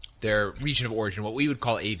region of origin, what we would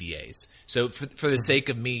call AVAs. So for the sake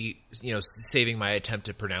of me, saving my attempt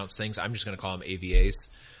to pronounce things, I'm just going to call them AVAs.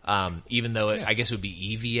 Even though I guess it would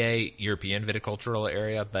be EVA, European Viticultural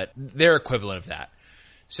Area, but they're equivalent of that.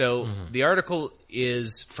 So the article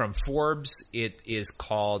is from Forbes. It is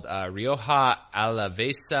called Rioja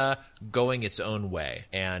Alavesa Going Its Own Way.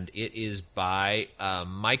 And it is by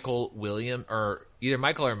Michael Williams, or either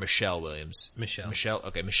Michael or Michelle Williams. Michelle.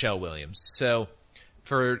 Okay, Michelle Williams. So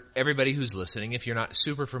for everybody who's listening, if you're not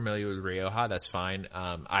super familiar with Rioja, that's fine.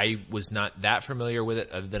 I was not that familiar with it,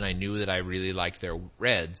 other than I knew that I really liked their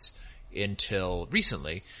reds until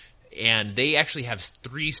recently. And they actually have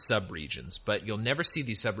 3 sub-regions, but you'll never see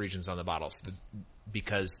these sub-regions on the bottles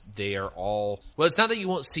because they are all... Well, it's not that you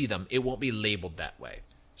won't see them. It won't be labeled that way.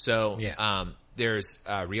 So there's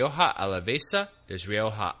Rioja Alavesa, there's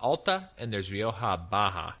Rioja Alta, and there's Rioja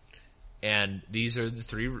Baja. And these are the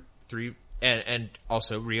three and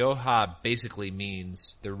also Rioja basically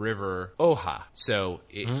means the river Oja. So,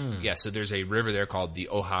 so there's a river there called the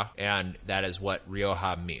Oja, and that is what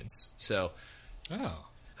Rioja means. So... Oh.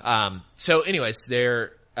 So anyways, the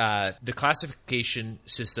classification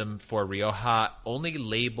system for Rioja only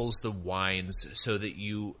labels the wines so that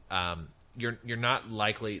you, you're not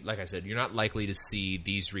likely, like I said, you're not likely to see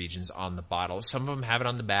these regions on the bottle. Some of them have it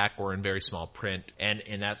on the back or in very small print, and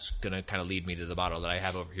that's going to kind of lead me to the bottle that I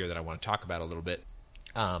have over here that I want to talk about a little bit.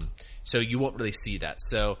 So you won't really see that.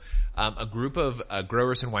 So a group of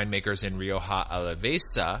growers and winemakers in Rioja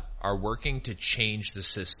Alavesa are working to change the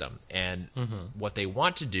system. And what they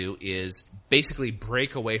want to do is basically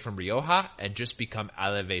break away from Rioja and just become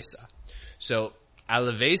Alavesa. So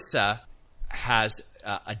Alavesa has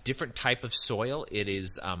a different type of soil. It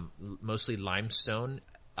is mostly limestone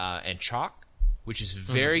and chalk, which is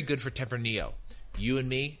very good for Tempranillo. You and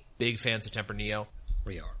me, big fans of Tempranillo.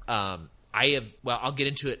 We are. I'll get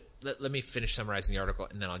into it. Let me finish summarizing the article,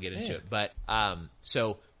 and then I'll get into it. But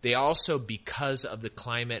so they also, because of the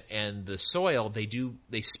climate and the soil,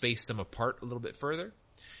 they space them apart a little bit further.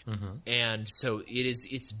 And so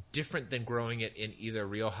it's different than growing it in either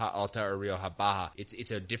Rioja Alta or Rioja Baja.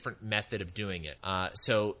 It's a different method of doing it.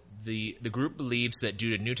 So the group believes that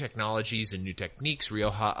due to new technologies and new techniques,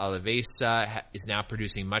 Rioja Alavesa is now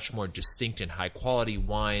producing much more distinct and high quality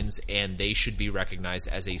wines, and they should be recognized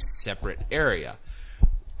as a separate area.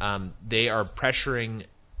 They are pressuring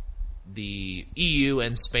the EU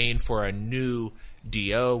and Spain for a new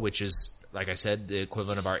DO, which is, like I said, the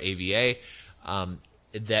equivalent of our AVA,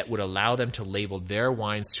 that would allow them to label their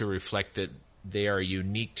wines to reflect that they are a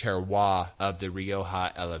unique terroir of the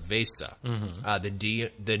Rioja Alavesa.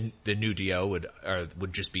 The new DO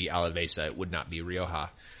would just be Alavesa. It would not be Rioja.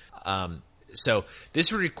 So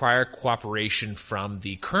this would require cooperation from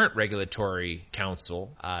the current regulatory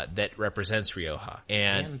council that represents Rioja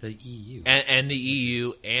And the EU. And the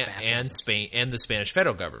EU and Spain and the Spanish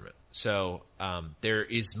federal government. So there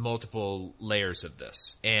is multiple layers of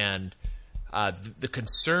this. And the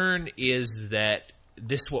concern is that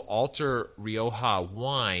this will alter Rioja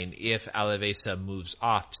wine if Alavesa moves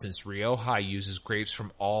off, since Rioja uses grapes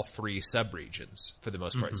from all three subregions for the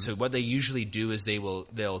most part. So what they usually do is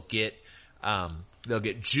they'll get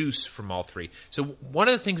juice from all three. So one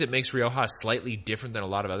of the things that makes Rioja slightly different than a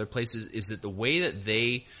lot of other places is that the way that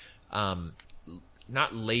they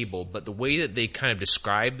not label, but the way that they kind of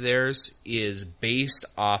describe theirs is based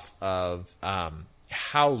off of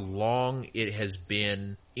how long it has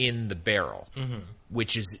been in the barrel,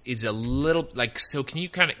 which is a little like, so can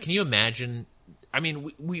you imagine? I mean,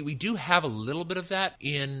 we do have a little bit of that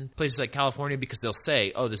in places like California, because they'll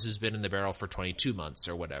say, oh, this has been in the barrel for 22 months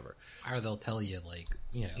or whatever. Or they'll tell you, like,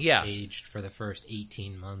 aged for the first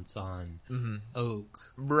 18 months on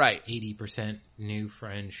oak. Right. 80% new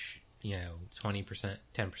French, 20%,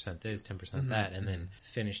 10% this, 10% that, and then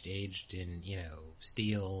finished aged in,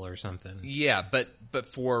 steel or something. Yeah, but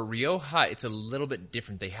for Rioja, it's a little bit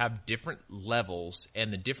different. They have different levels,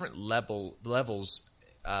 and the different levels,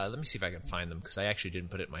 let me see if I can find them, because I actually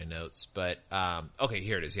didn't put it in my notes. But, okay,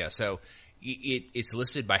 here it is, yeah. So it's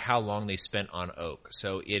listed by how long they spent on oak.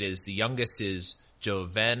 So it is, the youngest is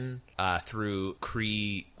Joven through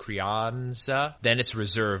Crianza, then it's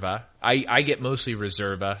Reserva. I get mostly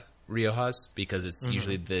Reserva Riojas because it's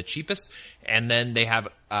usually the cheapest, and then they have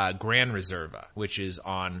Gran Reserva, which is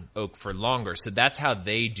on oak for longer. So that's how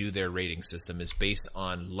they do their rating system, is based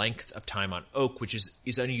on length of time on oak, which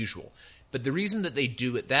is unusual. But the reason that they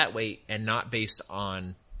do it that way and not based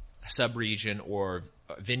on subregion or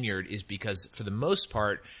vineyard is because, for the most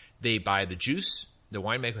part, they buy the juice. The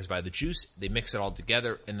winemakers buy the juice, they mix it all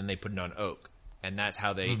together, and then they put it on oak. And that's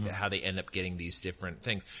how they end up getting these different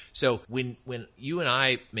things. So when you and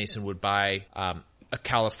I, Mason, would buy a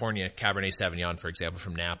California Cabernet Sauvignon, for example,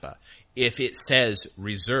 from Napa, if it says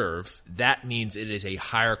reserve, that means it is a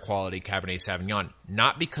higher quality Cabernet Sauvignon,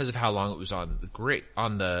 not because of how long it was on the grape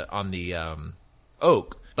on the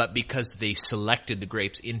oak, but because they selected the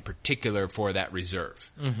grapes in particular for that reserve.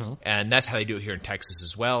 And that's how they do it here in Texas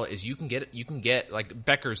as well. Is you can get like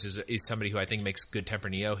Becker's is somebody who I think makes good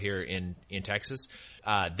Tempranillo here in Texas.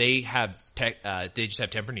 They just have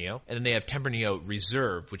Tempranillo, and then they have Tempranillo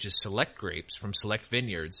Reserve, which is select grapes from select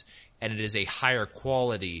vineyards, and it is a higher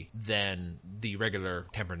quality than the regular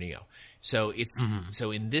Tempranillo. So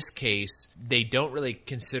so in this case, they don't really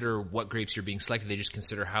consider what grapes you're being selected. They just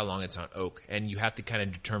consider how long it's on oak, and you have to kind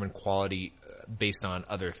of determine quality based on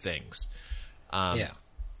other things.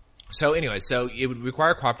 So anyway, so it would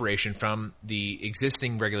require cooperation from the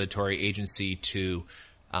existing regulatory agency to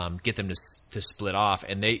get them to split off,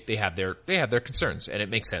 and they have their concerns, and it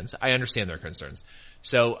makes sense. I understand their concerns.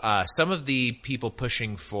 So some of the people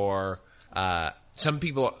pushing for some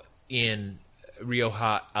people in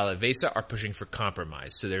Rioja Alavesa are pushing for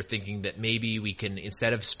compromise. So they're thinking that maybe we can,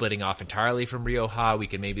 instead of splitting off entirely from Rioja, we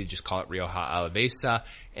can maybe just call it Rioja Alavesa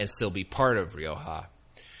and still be part of Rioja.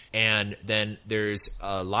 And then there's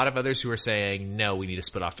a lot of others who are saying, no, we need to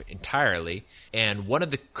split off entirely. And one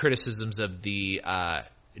of the criticisms of the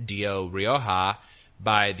Dio Rioja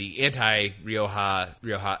by the anti-Rioja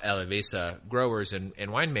Alavesa growers and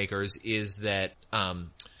winemakers is that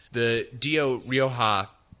the Dio Rioja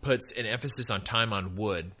puts an emphasis on time on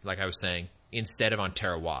wood, like I was saying, instead of on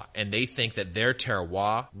terroir. And they think that their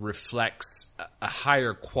terroir reflects a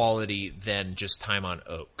higher quality than just time on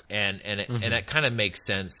oak. And that kind of makes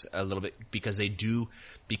sense a little bit because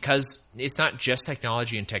because it's not just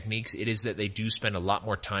technology and techniques, it is that they do spend a lot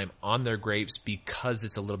more time on their grapes because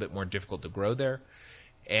it's a little bit more difficult to grow there.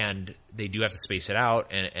 And they do have to space it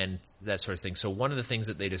out and that sort of thing. So one of the things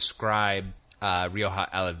that they describe Rioja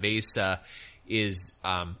Alavesa is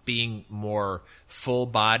being more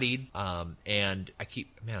full-bodied, and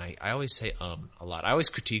I always say a lot. I always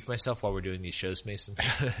critique myself while we're doing these shows, Mason.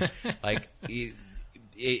 Like I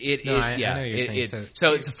know what you're saying.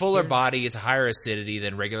 So it's a fuller body, it's a higher acidity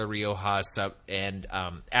than regular Rioja, and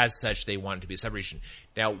as such, they want it to be a subregion.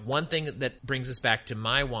 Now, one thing that brings us back to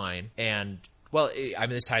my wine, and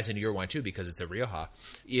this ties into your wine too because it's a Rioja,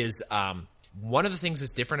 is one of the things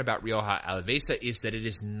that's different about Rioja Alavesa is that it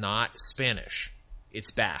is not Spanish.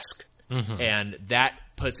 It's Basque. Mm-hmm. And that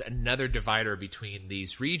puts another divider between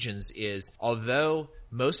these regions is, although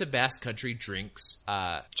most of Basque country drinks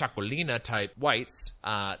Chacolina type whites,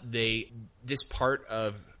 this part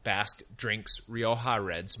of Basque drinks Rioja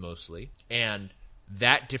reds mostly. And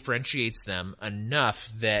that differentiates them enough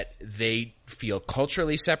that they feel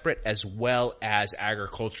culturally separate as well as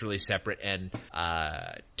agriculturally separate, and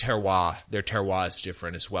terroir, their terroir is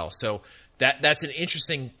different as well. So that's an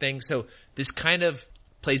interesting thing. So this kind of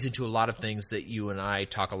plays into a lot of things that you and I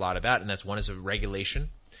talk a lot about, and that's one is a regulation.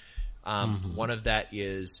 One of that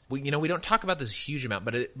is we don't talk about this a huge amount,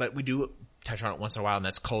 but we do touch on it once in a while, and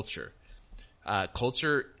that's culture.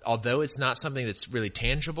 Culture, although it's not something that's really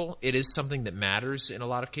tangible, it is something that matters in a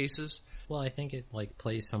lot of cases. Well, I think it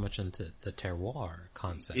plays so much into the terroir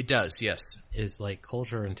concept. It does, yes. Is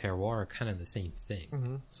culture and terroir are kind of the same thing.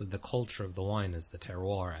 Mm-hmm. So the culture of the wine is the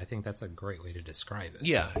terroir. I think that's a great way to describe it.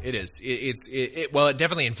 Yeah, it is. It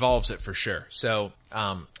definitely involves it for sure. So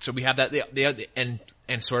we have that.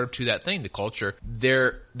 And sort of to that thing, the culture,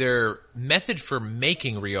 their method for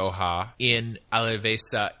making Rioja in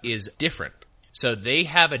Alavesa is different. So they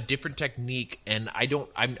have a different technique, and I'm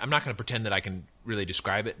not going to pretend that I can really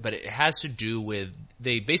describe it, but it has to do with,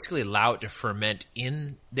 they basically allow it to ferment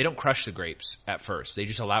they don't crush the grapes at first. They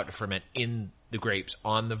just allow it to ferment in the grapes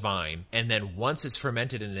on the vine. And then once it's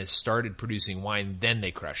fermented and has started producing wine, then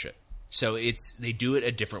they crush it. So they do it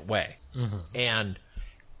a different way. Mm-hmm. And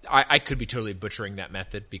I could be totally butchering that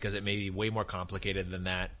method because it may be way more complicated than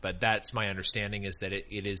that, but that's my understanding is that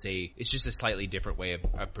it's just a slightly different way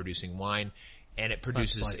of producing wine. And it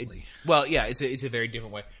produces, it's a very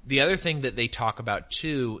different way. The other thing that they talk about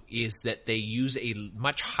too is that they use a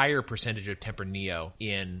much higher percentage of Tempranillo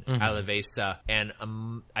in Alavesa, and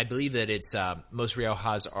I believe that it's most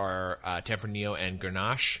Riojas are Tempranillo and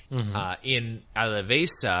Grenache. In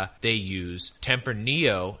Alavesa, they use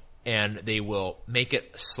Tempranillo, and they will make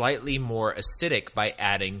it slightly more acidic by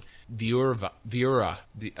adding Viura,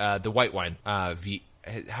 the white wine. How do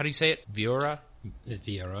you say it? Viura?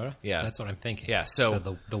 Viura? Yeah. That's what I'm thinking. Yeah. So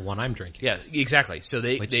the one I'm drinking. Yeah, exactly. So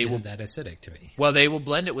they isn't that acidic to me. Well, they will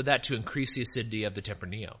blend it with that to increase the acidity of the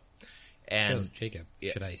Tempranillo. And so, Jacob,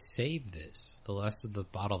 should I save the rest of the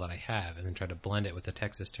bottle that I have and then try to blend it with the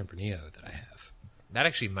Texas Tempranillo that I have? That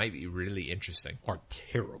actually might be really interesting. Or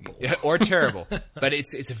terrible. Or terrible. But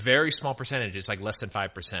it's a very small percentage. It's like less than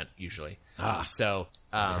 5% usually. So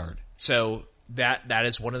that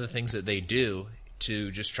is one of the things that they do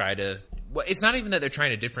to just try to, well, it's not even that they're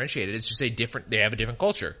trying to differentiate it. It's just they have a different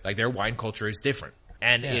culture. Like their wine culture is different.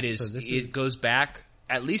 And it goes back,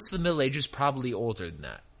 at least the Middle Ages, probably older than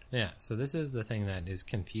that. Yeah. So this is the thing that is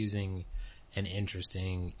confusing and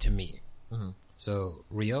interesting to me. Mm-hmm. So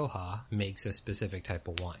Rioja makes a specific type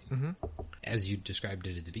of wine, as you described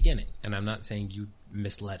it at the beginning. And I'm not saying you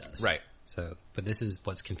misled us. Right. So, but this is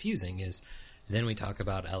what's confusing is then we talk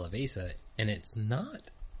about Alavesa, and it's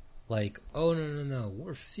not like, oh, no,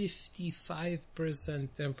 we're 55%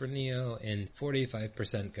 Tempranillo and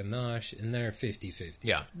 45% Grenache, and they're 50-50.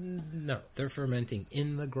 Yeah. No, they're fermenting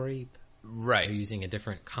in the grape. Right. They're using a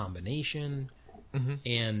different combination. Mm-hmm.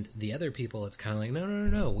 And the other people, it's kind of like,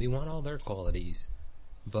 no, we want all their qualities.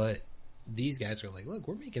 But these guys are like, look,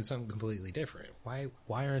 we're making something completely different. Why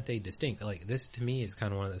aren't they distinct? Like, this to me is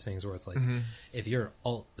kind of one of those things where it's like, if you're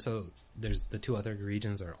so there's the two other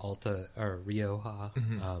regions are Alta or Rioja,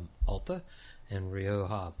 Alta, and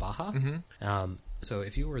Rioja Baja. So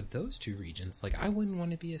if you were those two regions, like I wouldn't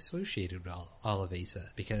want to be associated with Alavesa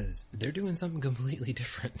because they're doing something completely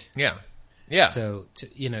different. Yeah. Yeah. So,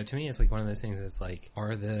 to me, it's like one of those things that's like,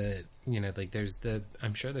 I'm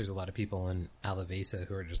sure there's a lot of people in Alavesa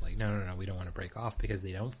who are just like, no, we don't want to break off because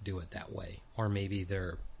they don't do it that way. Or maybe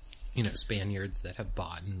they're, Spaniards that have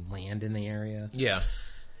bought land in the area. Yeah.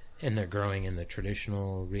 And they're growing in the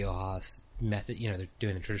traditional Rioja method, they're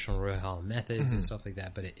doing the traditional Rioja methods and stuff like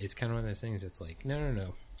that. But it's kind of one of those things that's like,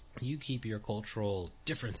 no. You keep your cultural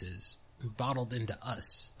differences bottled into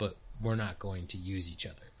us, but we're not going to use each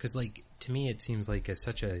other. Because, to me, it seems like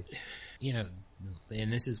such a,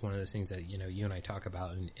 and this is one of those things that, you and I talk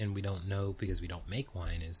about and we don't know because we don't make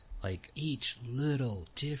wine is, each little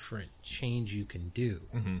different change you can do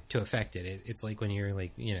to affect it. It's like when you're,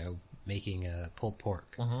 making a pulled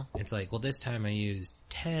pork. It's like, well, this time I used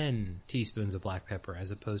 10 teaspoons of black pepper as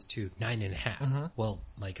opposed to 9.5. Well,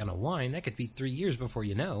 on a wine, that could be 3 years before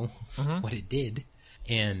you know what it did.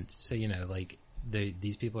 And so,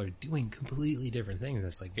 these people are doing completely different things.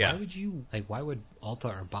 It's like, why would Alta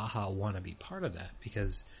or Baja want to be part of that?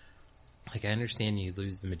 Because, I understand you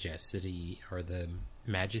lose the majesty or the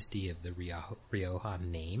majesty of the Rioja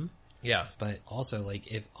name. Yeah. But also,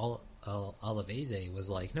 if Alavesa was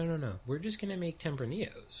like, no, we're just going to make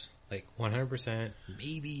Tempranillos. 100%,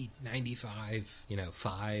 maybe 95,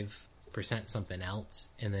 5% something else.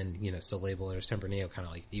 And then, still label it as Tempranillo, kind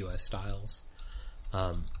of like the U.S. styles.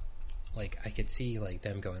 I could see,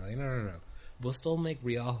 them going, no. We'll still make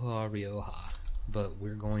Rioja, but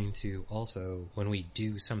we're going to also, when we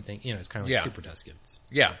do something, it's kind of like Super Tuscans.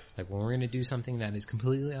 Yeah. When we're going to do something that is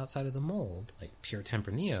completely outside of the mold, like pure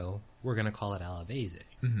Tempranillo, we're going to call it Alavesa.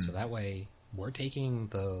 So that way, we're taking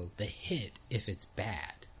the hit if it's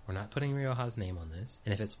bad. We're not putting Rioja's name on this.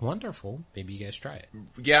 And if it's wonderful, maybe you guys try it.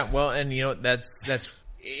 Yeah, well, and that's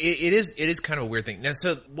it is kind of a weird thing. Now,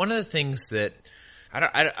 so one of the things that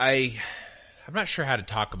I'm not sure how to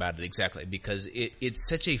talk about it exactly because it's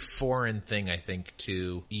such a foreign thing, I think,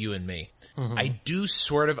 to you and me. I do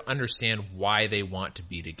sort of understand why they want to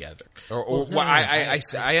be together.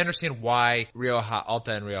 I understand why Rioja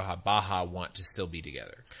Alta and Rioja Baja want to still be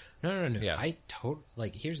together. No. Yeah.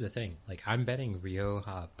 Here's the thing. I'm betting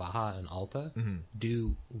Rioja, Baja, and Alta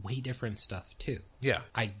do way different stuff, too. Yeah.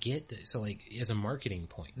 I get this. So, as a marketing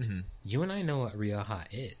point, you and I know what Rioja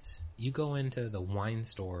is. You go into the wine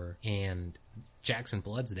store and Jackson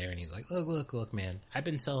Blood's there and he's like, look, man, I've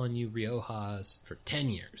been selling you Riojas for 10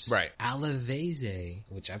 years. Right. Alavesa,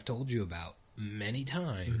 which I've told you about many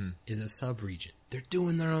times, is a sub-region. They're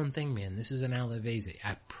doing their own thing, man. This is an Alavesa.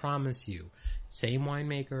 I promise you. Same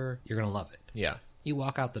winemaker, you're going to love it. Yeah. You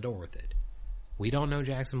walk out the door with it. We don't know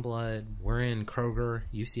Jackson Blood. We're in Kroger.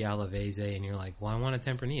 You see Alavesa, and you're like, well, I want a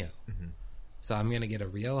Tempranillo. So I'm going to get a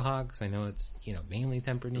Rioja because I know it's, mainly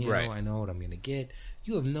Tempranillo. Right. I know what I'm going to get.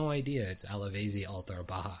 You have no idea it's Alavesa, Alta, or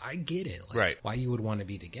Baja. I get it. Right. Why you would want to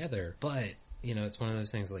be together. But, it's one of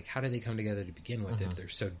those things how do they come together to begin with if they're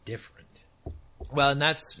so different? Well, and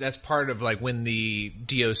that's part of when the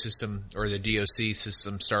DO system or the DOC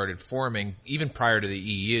system started forming, even prior to the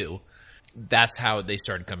EU, that's how they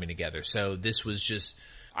started coming together. So this was just,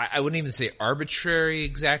 I wouldn't even say arbitrary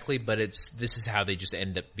exactly, but this is how they just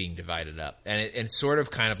end up being divided up. And it's sort of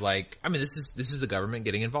kind of this is the government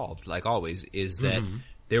getting involved, like always, is that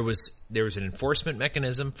there was an enforcement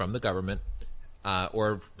mechanism from the government,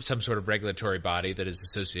 or some sort of regulatory body that is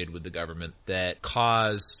associated with the government that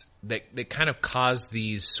kind of caused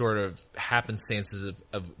these sort of happenstances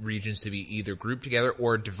of regions to be either grouped together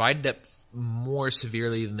or divided up more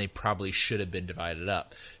severely than they probably should have been divided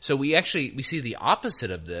up. So we see the opposite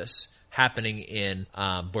of this happening in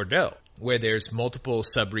Bordeaux, where there's multiple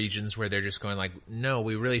subregions where they're just going no,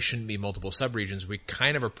 we really shouldn't be multiple subregions. We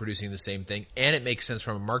kind of are producing the same thing, and it makes sense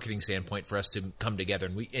from a marketing standpoint for us to come together.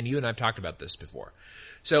 And you and I have talked about this before.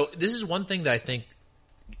 So this is one thing that I think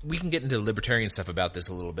we can get into libertarian stuff about this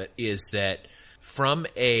a little bit, is that from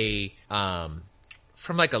a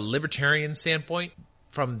libertarian standpoint,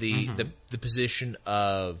 from the position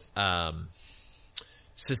of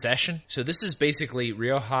secession. So this is basically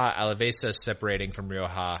Rioja Alavesa separating from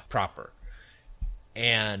Rioja proper.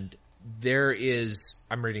 And there is,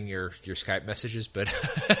 I'm reading your Skype messages, but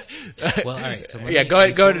well, all right. So go ahead.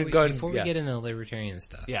 Before we get into the libertarian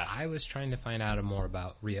stuff, yeah, I was trying to find out more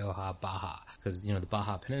about Rioja Baja because the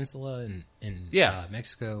Baja Peninsula in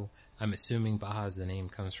Mexico. I'm assuming Baja is the name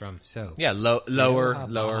comes from. So Yeah, lower, Rioja,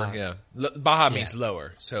 lower, Baja. yeah. Baja Yeah. means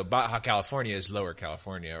lower. So Baja California is lower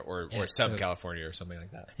California or Yeah, sub so- California or something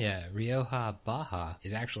like that. Yeah, Rioja Baja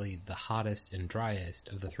is actually the hottest and driest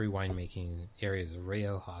of the three winemaking areas of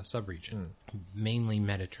Rioja subregion, mainly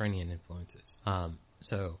Mediterranean influences.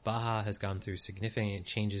 So Baja has gone through significant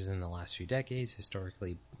changes in the last few decades.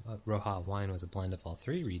 Historically, Rioja wine was a blend of all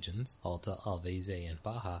three regions, Alta, Alvese, and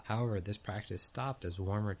Baja. However, this practice stopped as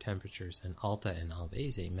warmer temperatures in Alta and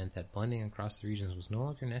Alvese meant that blending across the regions was no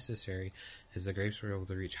longer necessary as the grapes were able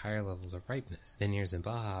to reach higher levels of ripeness. Vineyards in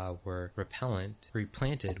Baja were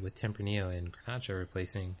replanted with Tempranillo and Grenache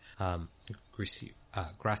replacing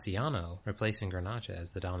Graciano replacing Grenache as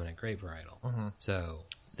the dominant grape varietal. So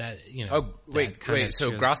that Oh, wait. So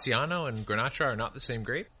shows... Graciano and Grenache are not the same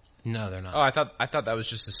grape? No, they're not. Oh, I thought that was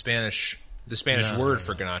just the Spanish No, word no,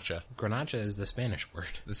 for no. Grenache. Grenache is the Spanish word.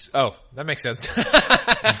 Oh, that makes sense.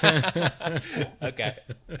 Okay.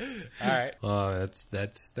 All right. Oh,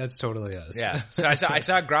 that's totally us. Yeah. So I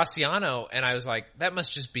saw Graciano and I was like, that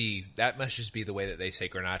must just be the way that they say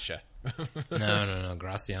Grenache. No,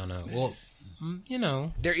 Graciano. Well, you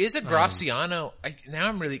know, There is a Graciano.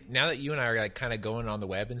 Now that you and I are like kind of going on the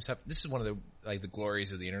web and stuff. This is one of the the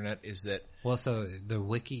glories of the internet is that well, so the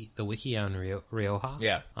wiki on Rioja.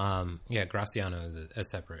 Yeah. Graciano is a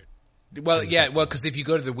separate. well because if you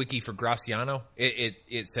go to the wiki for Graciano,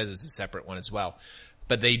 it says it's a separate one as well.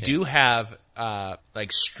 But they do have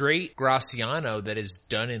straight Graciano that is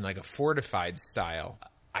done in like a fortified style.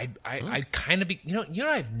 I kind of be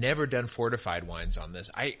I've never done fortified wines on this.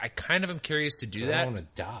 I kind of am curious to do I that. don't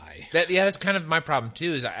want to die. That's kind of my problem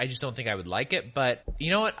too. Is I just don't think I would like it. But you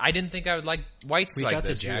know what? I didn't think I would like whites Reach like out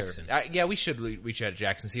to this either. Jackson. We should reach out to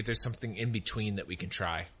Jackson, see if there's something in between that we can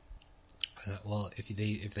try. Well,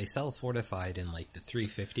 if they sell fortified in like the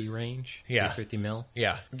 350 range, Yeah. 350 mil.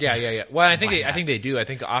 Yeah. Well, I think Why I think they do. I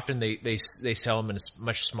think often they sell them in a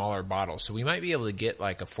much smaller bottles, so we might be able to get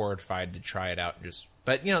like a fortified to try it out.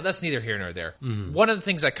 But that's neither here nor there. Mm-hmm. One of the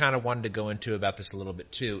things I kind of wanted to go into about this a little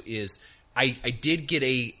bit too is I did get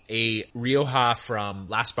a Rioja from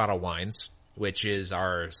Last Bottle Wines, which is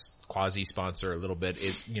our quasi sponsor a little bit.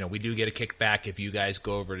 We do get a kickback if you guys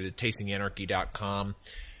go over to tastinganarchy.com.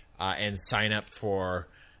 And sign up for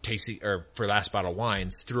for Last Bottle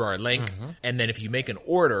Wines through our link. Mm-hmm. And then if you make an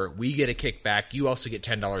order, we get a kickback. You also get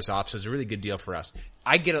 $10 off. So it's a really good deal for us.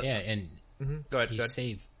 I get a and go ahead. You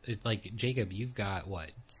save like Jacob. You've got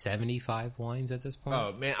what 75 wines at this point.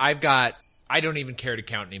 Oh man, I don't even care to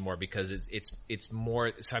count anymore because it's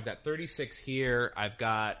more. So I've got 36 here. I've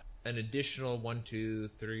got an additional 1, 2,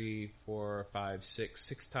 3, 4, 5,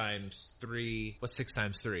 6 times 3. What's 6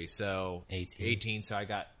 times 3? So 18. So I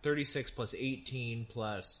got 36 plus 18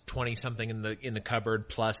 plus 20 something in the cupboard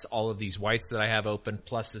plus all of these whites that I have open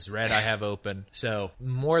plus this red I have open. So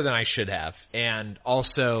more than I should have. And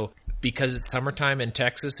also because it's summertime in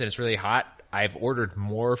Texas and it's really hot, I've ordered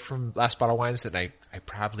more from Last Bottle Wines than I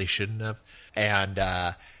probably shouldn't have. And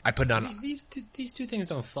I put it on. These two things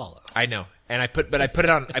don't follow. I know, and I put it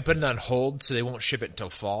on hold so they won't ship it until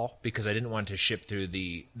fall because I didn't want to ship through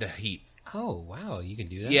the heat. Oh wow, you can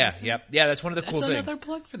do that. Yeah, yep, yeah. That's one of the cool things. That's another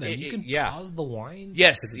plug for them. You can pause the wine.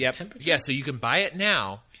 Yes, to the yep, temperature? yeah. So you can buy it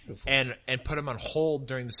now. And put them on hold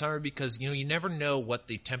during the summer because you never know what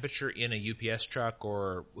the temperature in a UPS truck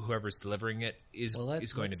or whoever's delivering it is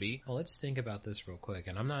going to be. Well, let's think about this real quick,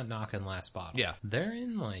 and I'm not knocking Last Bottle. Yeah, they're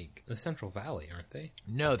in like the Central Valley, aren't they?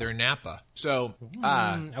 No, they're in Napa. So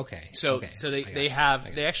okay. So they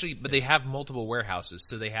have multiple warehouses.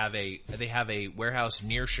 So they have a warehouse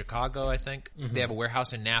near Chicago, I think. Mm-hmm. They have a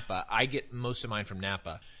warehouse in Napa. I get most of mine from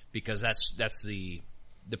Napa because that's the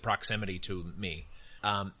proximity to me.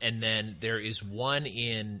 And then there is one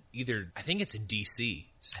in I think it's in DC.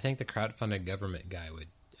 I think the crowdfunded government guy would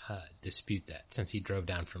dispute that since he drove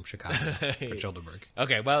down from Chicago for Childerberg.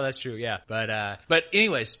 Okay, well, that's true, yeah. But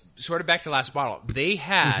anyways, sort of back to Last Bottle. They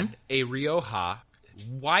had a Rioja.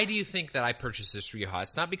 Why do you think that I purchased this Rioja?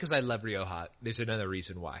 It's not because I love Rioja. There's another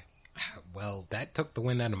reason why. Well, that took the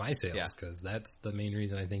wind out of my sails because that's the main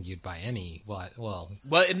reason I think you'd buy any. Well,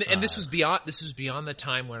 and this was beyond the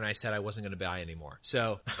time when I said I wasn't going to buy anymore.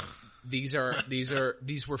 So these were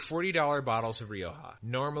 $40 bottles of Rioja,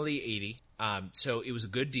 normally $80. So it was a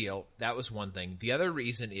good deal. That was one thing. The other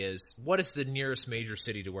reason is what is the nearest major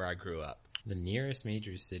city to where I grew up? The nearest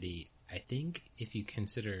major city I think if you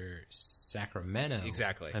consider Sacramento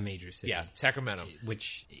Exactly. a major city, Yeah, Sacramento.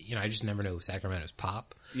 which I just never know Sacramento's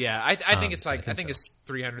pop. Yeah, I think it's so I like think so. it's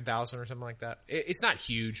 300,000 or something like that. It's not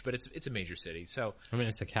huge, but it's a major city. So I mean,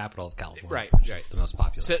 it's the capital of California, Right, which right. is the most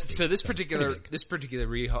populous. So, state, so this pretty particular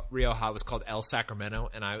big. Rioja was called El Sacramento,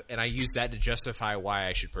 and I used that to justify why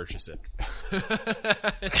I should purchase it,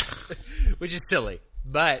 which is silly,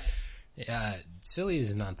 but Silly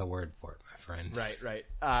is not the word for it, my friend. right.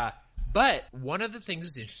 But one of the things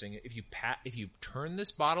that's interesting, if you turn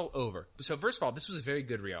this bottle over. So first of all, this was a very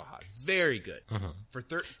good Rioja, very good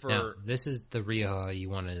Now, this is the Rioja you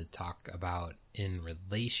wanted to talk about in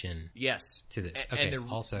relation yes to this. And Okay, the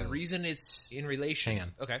also reason it's in relation. hang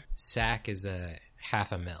on. Okay. SAC is a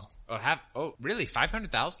half a mil. Oh, really?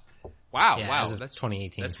 500,000? Wow, Yeah, wow. as of That's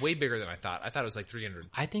 2018. That's way bigger than I thought. I thought it was like 300.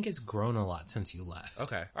 I think it's grown a lot since you left.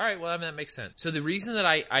 Okay. All right. Well, I mean, that makes sense. So the reason that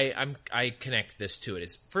I connect this to it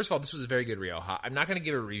is, first of all, this was a very good Rioja. I'm not going to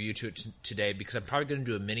give a review to it today because I'm probably going to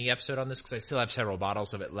do a mini episode on this because I still have several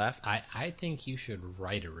bottles of it left. I think you should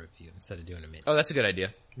write a review instead of doing a mini. Oh, that's a good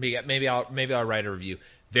idea. Maybe I'll write a review.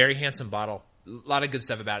 Very handsome bottle. A lot of good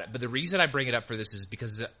stuff about it. But the reason I bring it up for this is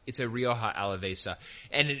because it's a Rioja Alavesa,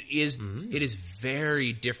 and it is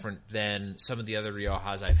very different than some of the other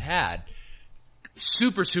Riojas I've had.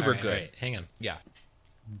 Super All right, good. all right, hang on. Yeah.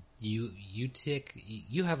 You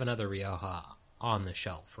have another Rioja on the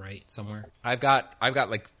shelf, right? Somewhere? I've got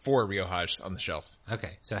like 4 Riojas on the shelf.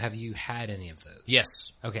 Okay. So have you had any of those? Yes.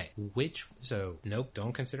 Okay. Nope,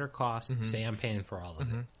 don't consider cost. Say I'm paying for all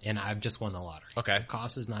of it. And I've just won the lottery. Okay.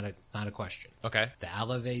 Cost is not a question. Okay. The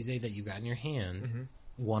Alavese that you got in your hand,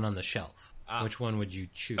 one on the shelf. Which one would you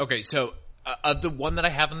choose? Okay, so of the one that I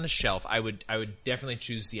have on the shelf, I would definitely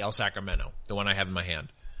choose the El Sacramento, the one I have in my hand.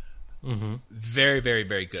 Mm-hmm. Very, very,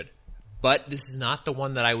 very good. But this is not the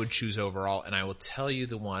one that I would choose overall, and I will tell you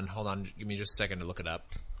the one. Hold on, give me just a second to look it up.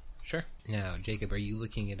 Sure. Now, Jacob, are you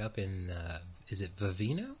looking it up in, is it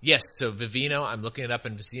Vivino? Yes, so Vivino, I'm looking it up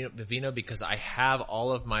in Vivino because I have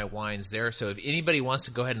all of my wines there. So if anybody wants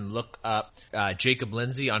to go ahead and look up Jacob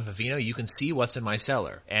Lindsay on Vivino, you can see what's in my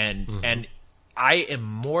cellar. And I am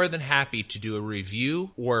more than happy to do a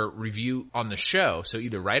review on the show. So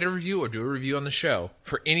either write a review or do a review on the show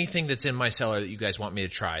for anything that's in my cellar that you guys want me to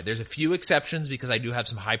try. There's a few exceptions because I do have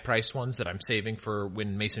some high-priced ones that I'm saving for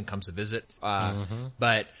when Mason comes to visit.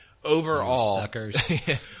 But overall, Suckers.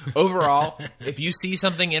 overall, if you see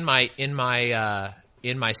something in my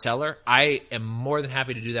cellar, I am more than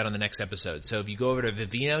happy to do that on the next episode. So if you go over to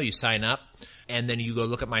Vivino, you sign up, and then you go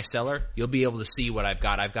look at my cellar, you'll be able to see what I've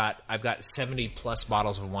got. I've got 70 plus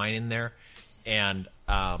bottles of wine in there, and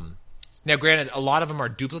now granted, a lot of them are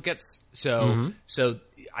duplicates. So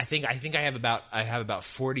I think I have about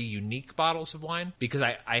 40 unique bottles of wine because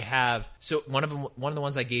I have one of the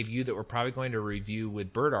ones I gave you that we're probably going to review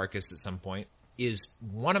with Bird Arcus at some point is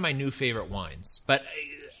one of my new favorite wines, but.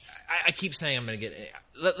 I keep saying I'm going to get.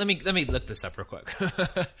 Let me look this up real quick. All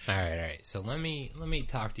right. So let me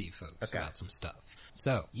talk to you folks about some stuff.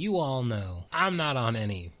 So you all know I'm not on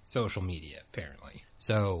any social media apparently.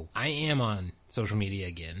 So I am on social media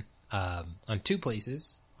again. On 2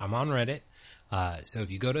 places. I'm on Reddit. So if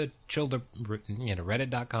you go to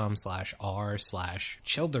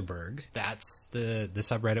reddit.com/r/Childerberg, that's the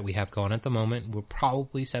subreddit we have going at the moment. We'll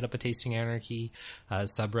probably set up a Tasting Anarchy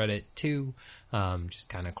subreddit too, just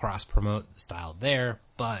kind of cross promote the style there.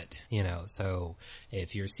 But, so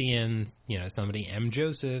if you're seeing, somebody M.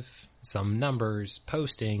 Joseph, some numbers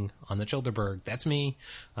posting on the Childerberg, that's me.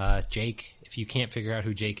 Jake, if you can't figure out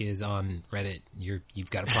who Jake is on Reddit,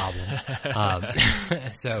 you've got a problem.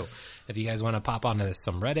 So if you guys want to pop onto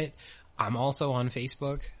some Reddit, I'm also on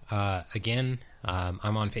Facebook. Again,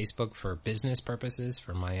 I'm on Facebook for business purposes,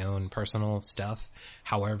 for my own personal stuff.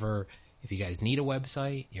 However, if you guys need a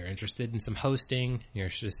website, you're interested in some hosting, you're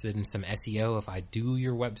interested in some SEO, if I do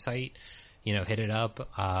your website, hit it up.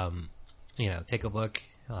 Take a look.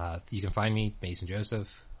 You can find me, Mason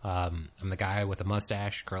Joseph. I'm the guy with a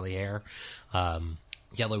mustache, curly hair,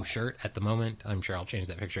 yellow shirt at the moment. I'm sure I'll change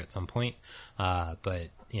that picture at some point. But,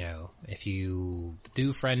 if you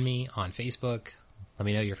do friend me on Facebook, let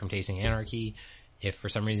me know you're from Tasting Anarchy. If for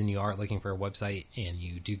some reason you are looking for a website and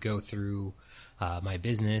you do go through my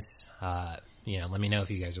business, let me know if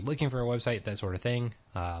you guys are looking for a website, that sort of thing.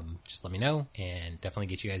 Just let me know and definitely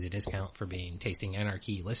get you guys a discount for being Tasting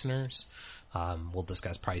Anarchy listeners. We'll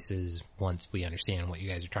discuss prices once we understand what you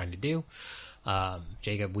guys are trying to do.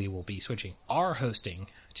 Jacob, we will be switching our hosting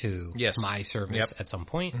to my service at some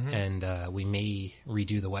point, and we may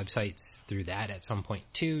redo the websites through that at some point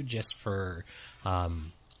too, just for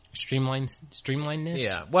streamlinedness.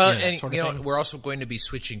 Yeah. Well, that and sort of thing. we're also going to be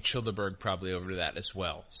switching Childeberg probably over to that as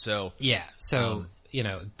well. So Yeah. So,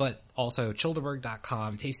 but also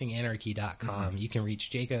Childeberg.com, tastinganarchy.com. You can reach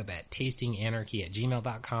Jacob at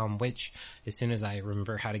tastinganarchy@gmail.com, which as soon as I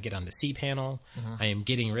remember how to get onto cPanel, I am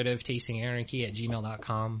getting rid of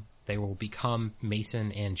tastinganarchy@gmail.com. They will become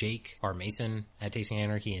Mason and Jake, or Mason at Tasting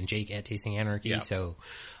Anarchy and Jake at Tasting Anarchy. Yeah. So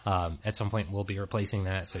at some point we'll be replacing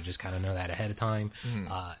that. So just kind of know that ahead of time.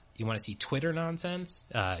 You want to see Twitter nonsense?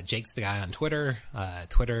 Jake's the guy on Twitter.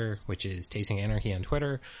 Twitter, which is Tasting Anarchy on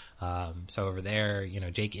Twitter. So over there,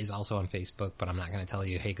 Jake is also on Facebook, but I'm not going to tell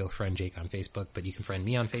you, hey, go friend Jake on Facebook. But you can friend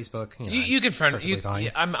me on Facebook. You can friend. Fine.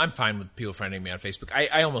 Yeah, I'm fine with people friending me on Facebook.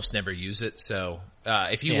 I almost never use it, so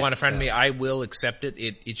if you want to friend so- me, I will accept it.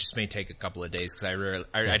 It just may take a couple of days because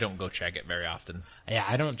I don't go check it very often. Yeah,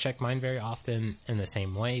 I don't check mine very often in the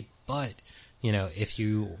same way, but if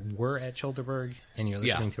you were at Childeberg and you're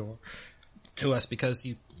listening to us because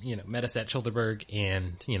you met us at Childeberg,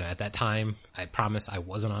 and at that time, I promise I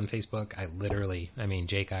wasn't on Facebook.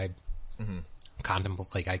 Jake, I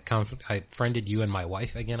contemplate, I friended you and my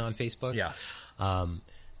wife again on Facebook. Yeah.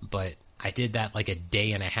 But I did that like a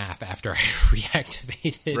day and a half after I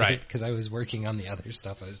reactivated Right. it because I was working on the other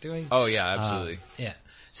stuff I was doing. Oh yeah, absolutely. Yeah.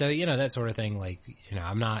 So, that sort of thing, like,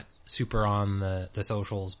 I'm not super on the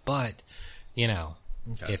socials, but,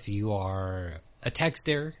 if you are a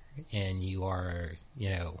texter and you are,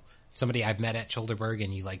 somebody I've met at Childeberg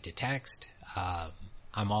and you like to text,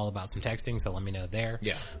 I'm all about some texting, so let me know there.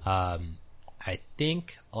 Yeah. I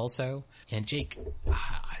think also, and Jake,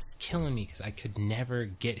 it's killing me because I could never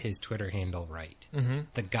get his Twitter handle right.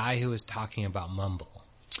 The guy who was talking about Mumble.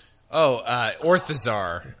 Oh,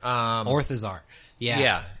 Orthazar. Orthazar. Yeah.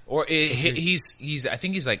 Yeah. Or he's I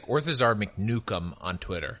think he's like Orthazar McNukem on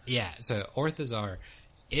Twitter. Yeah. So Orthazar,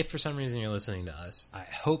 if for some reason you're listening to us, I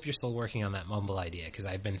hope you're still working on that Mumble idea because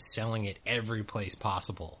I've been selling it every place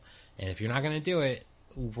possible. And if you're not going to do it,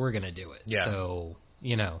 we're going to do it. Yeah. So,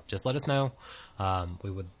 just let us know.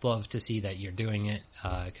 We would love to see that you're doing it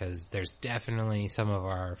because there's definitely some of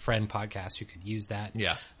our friend podcasts who could use that.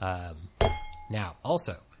 Yeah. Now,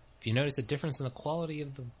 also, if you notice a difference in the quality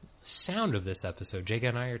of the sound of this episode, Jake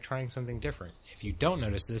and I are trying something different. If you don't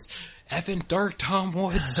notice this, effing Dark Tom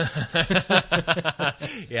Woods.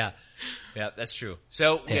 Yeah. Yeah, that's true.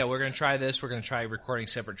 So, we're going to try this. We're going to try recording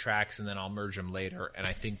separate tracks, and then I'll merge them later. And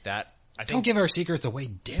I think Don't give our secrets away,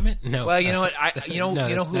 damn it! No. Well, you know what?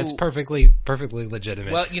 That's perfectly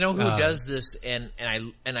legitimate. Well, you know who does this, and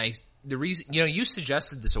I the reason you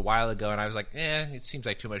suggested this a while ago, and I was like, it seems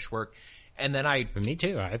like too much work. And then me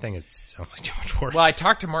too. I think it sounds like too much work. Well, I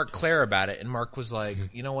talked to Mark Clare about it, and Mark was like,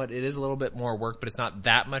 you know what? It is a little bit more work, but it's not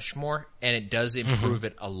that much more, and it does improve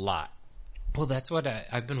it a lot. Well, that's what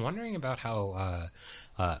I've been wondering about how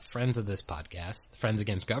friends of this podcast, Friends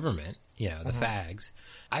Against Government, the fags,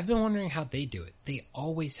 I've been wondering how they do it. They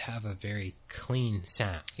always have a very clean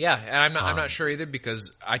sound. Yeah, and I'm not sure either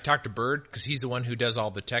because I talked to Bird because he's the one who does all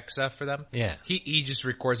the tech stuff for them. Yeah. He just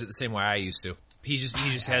records it the same way I used to. He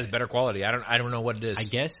just has better quality. I don't know what it is. I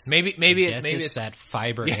guess maybe it's that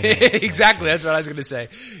fiber internet. Exactly, that's what I was going to say.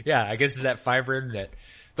 Yeah, I guess it's that fiber internet.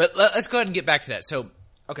 But let's go ahead and get back to that. So,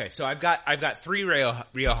 okay, so I've got three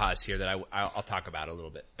Riojas here that I'll talk about a little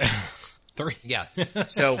bit. Three, yeah.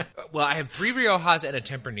 So, I have three Riojas and a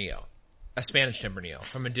Tempranillo, a Spanish Tempranillo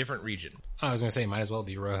from a different region. I was going to say it might as well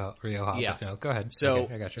be Rioja. Yeah. But no, go ahead. So,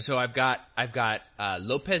 okay, I got you. So I've got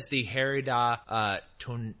Lopez de Herida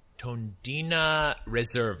Tondina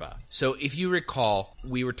Reserva. So if you recall,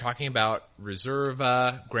 we were talking about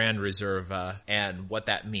Reserva, Grand Reserva, and what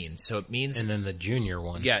that means. So it means, and then the junior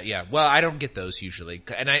one. Yeah. Well, I don't get those usually,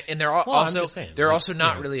 and they're I'm also just saying, also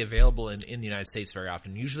not really available in the United States very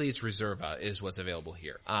often. Usually, it's Reserva is what's available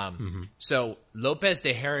here. So Lopez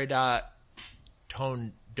de Herida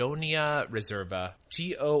Tondonia Reserva,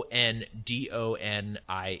 Tondonia.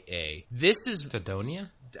 This is Tondonia.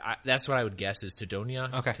 That's what I would guess is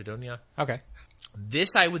Tondonia. Okay. Tondonia. Okay.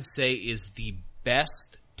 This I would say is the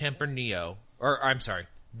best Tempranillo, or I'm sorry,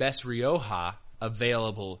 best Rioja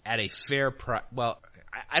available at a fair price. Well,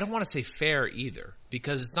 I don't want to say fair either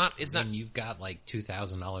because it's not. I mean, you've got like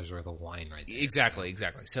 $2,000 worth of wine right there. Exactly.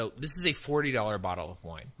 So this is a $40 bottle of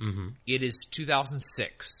wine. Mm-hmm. It is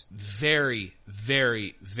 2006. Very,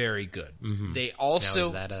 very, very good. Mm-hmm. They also now,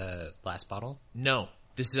 is that a last bottle? No.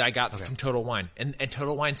 This is I got from Total Wine, and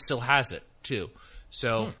Total Wine still has it too.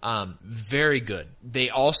 So, very good. They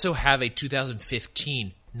also have a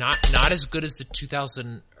 2015, not as good as the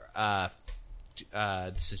 2000.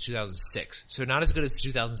 This is 2006, so not as good as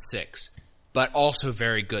 2006. but also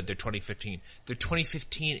very good. Their 2015. Their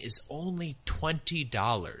 2015 is only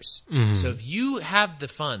 $20. So if you have the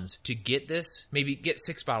funds to get this, maybe get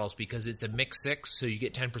 6 bottles because it's a mix 6, so you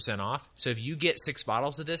get 10% off. So if you get 6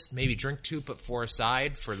 bottles of this, maybe drink 2, put 4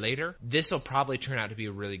 aside for later. This will probably turn out to be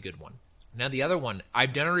a really good one. Now the other one,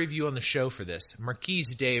 I've done a review on the show for this.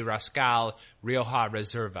 Marquise de Rascal Rioja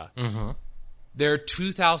Reserva. They're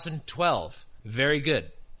 2012. Very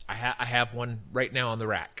good. I have one right now on the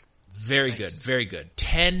rack. Very good, very good.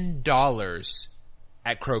 $10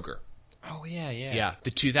 at Kroger. Oh, yeah. Yeah.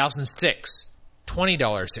 The 2006,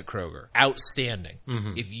 $20 at Kroger. Outstanding.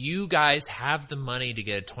 If you guys have the money to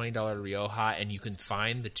get a $20 Rioja and you can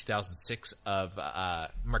find the 2006 of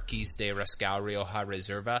Marquise de Rascal Rioja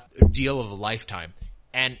Reserva, deal of a lifetime.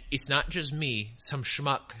 And it's not just me, some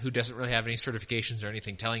schmuck who doesn't really have any certifications or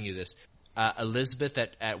anything telling you this. Elizabeth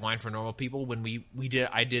at Wine for Normal People, when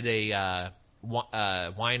I did a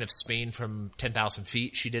wine of Spain from 10,000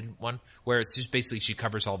 feet. She did one where it's just basically she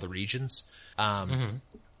covers all the regions.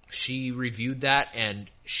 She reviewed that and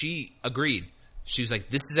she agreed. She was like,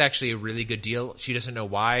 "This is actually a really good deal." She doesn't know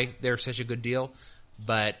why they're such a good deal,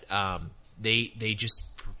 but they just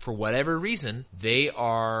for whatever reason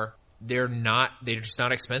they're just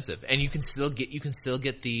not expensive, and you can still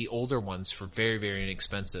get the older ones for very, very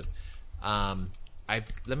inexpensive.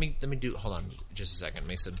 Let me do. Hold on, just a second,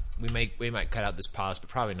 Mason. We might cut out this pause, but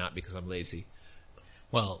probably not because I'm lazy.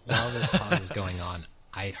 Well, while this pause is going on,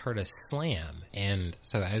 I heard a slam, and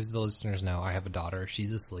so as the listeners know, I have a daughter.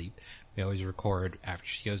 She's asleep. We always record after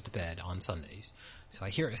she goes to bed on Sundays. So I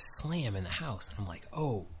hear a slam in the house, and I'm like,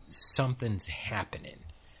 "Oh, something's happening,"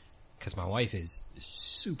 because my wife is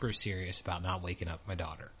super serious about not waking up my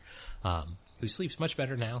daughter. Who sleeps much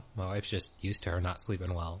better now. My wife's just used to her not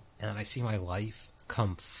sleeping well. And then I see my wife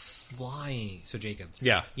come flying. So Jacob,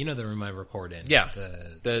 you know the room I record in,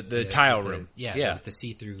 the tile room, with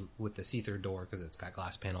the see-through door because it's got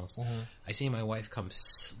glass panels. I see my wife come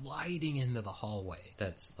sliding into the hallway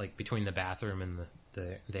that's like between the bathroom and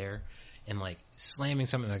there, and like slamming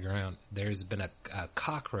something on the ground. There's been a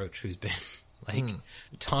cockroach who's been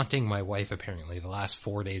taunting my wife apparently the last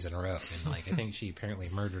 4 days in a row, and like I think she apparently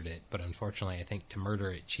murdered it, but unfortunately I think to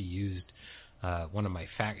murder it she used one of my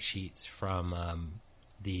fact sheets from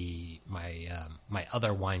my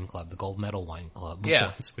other wine club, the Gold Medal Wine Club,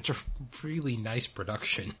 which are really nice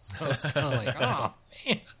production. So it's kind of like, oh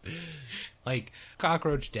man, like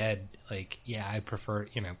cockroach dead. Like, yeah, I prefer,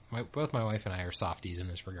 both my wife and I are softies in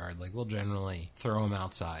this regard. Like, we'll generally throw them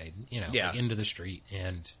outside, like into the street,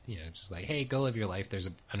 and just like, hey, go live your life. There's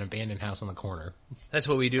an abandoned house on the corner. That's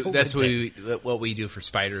what we do. That's what we do for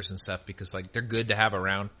spiders and stuff, because like they're good to have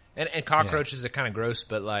around. And cockroaches are kind of gross,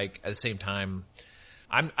 but like at the same time,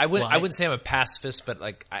 I wouldn't say I'm a pacifist, but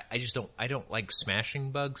like I don't like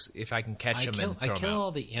smashing bugs if I can catch them and throw them out. I kill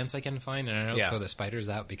all the ants I can find, and I don't throw the spiders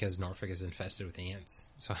out because Norfolk is infested with ants,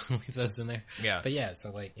 so I leave those in there. Yeah, but yeah,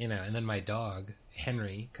 so like and then my dog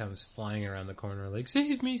Henry comes flying around the corner like,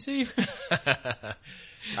 "Save me, save me!"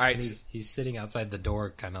 All right, he's sitting outside the door,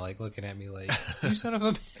 kind of like looking at me like, "You son of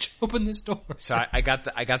a bitch, open this door!" So I got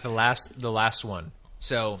the last one.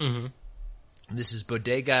 So. This is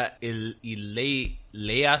Bodega Elias,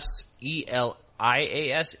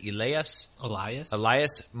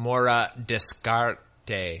 Elias Mora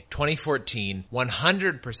Descarte, 2014,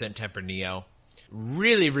 100% Tempranillo.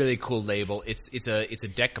 Really, really cool label. It's a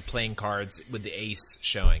deck of playing cards with the ace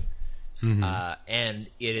showing. And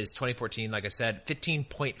it is 2014, like I said,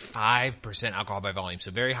 15.5% alcohol by volume, so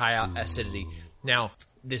very high acidity. Now,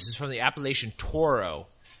 this is from the appellation Toro,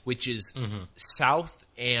 which is south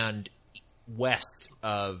and west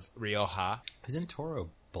of Rioja. Isn't Toro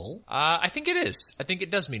bull? I think it is. I think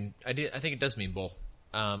it does mean. I think it does mean bull,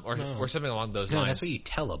 or something along those lines. That's what you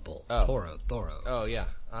tell a bull. Toro. Oh yeah.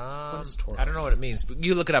 What is Toro? I don't know what it means, but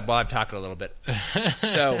you look it up while I'm talking a little bit.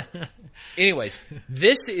 So, anyways,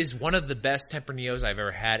 this is one of the best Tempranillos I've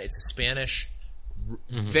ever had. It's a Spanish.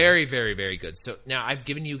 Very, very, very good. So now I've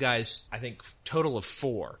given you guys, I think, total of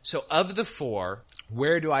 4. So of the 4,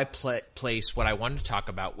 where do I place what I wanted to talk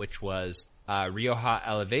about, which was Rioja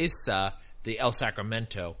Alavesa, the El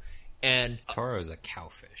Sacramento, and Toro is a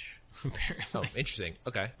cowfish. Apparently. Oh, interesting.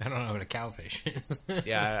 Okay, I don't know what a cowfish is.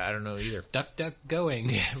 Yeah, I don't know either. Duck,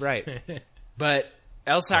 going. Right, but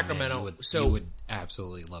El Sacramento. Oh, man, you would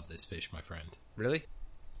absolutely love this fish, my friend. Really?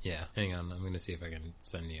 Yeah. Hang on, I'm going to see if I can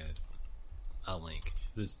send you a link.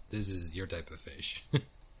 This is your type of fish.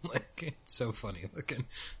 Like, it's so funny looking,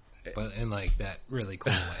 but in like that really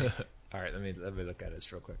cool way. All right, let me look at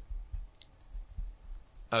this real quick.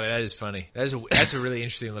 Oh, that is funny. That's a really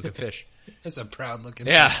interesting looking fish. It's a proud looking.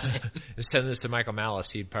 Yeah. Send this to Michael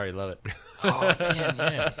Malice. He'd probably love it. Oh man,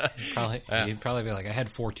 yeah. He'd probably be like, I had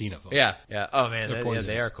 14 of them. Yeah. Yeah. Oh man,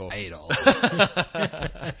 they are cool. I ate all of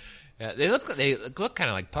them. Yeah, they look kind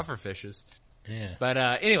of like puffer fishes. Yeah. But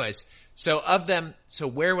anyways, so of them, so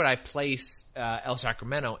where would I place El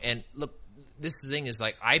Sacramento? And look, this thing is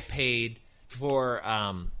like I paid for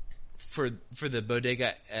the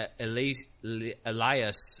Bodega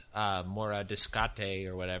Elias Mora Descate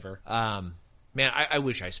or whatever. Man, I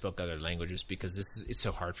wish I spoke other languages because it's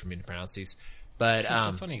so hard for me to pronounce these. But it's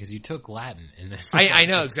so funny because you took Latin in this. I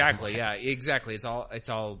know exactly. Yeah, exactly. It's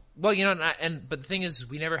all. Well, you know, but the thing is,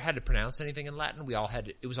 we never had to pronounce anything in Latin. We all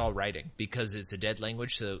had it was all writing because it's a dead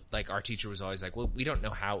language. So, like, our teacher was always like, "Well, we don't know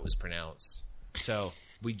how it was pronounced, so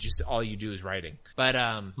we just all you do is writing." But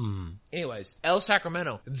anyways, El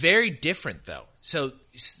Sacramento, very different though. So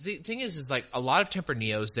the thing is like a lot of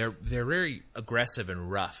Tempraneos, they're very aggressive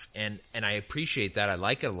and rough, and I appreciate that. I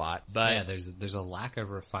like it a lot. But yeah, there's a lack of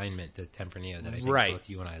refinement to Tempranillo that I think both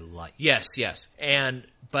you and I like. Yes,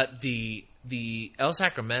 but the El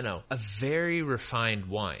Sacramento, a very refined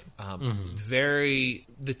wine.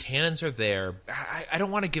 The tannins are there. I don't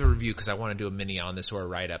want to give a review because I want to do a mini on this or a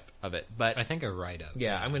write-up of it. But I think a write-up.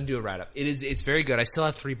 Yeah, I'm going to do a write-up. It's very good. I still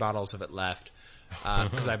have 3 bottles of it left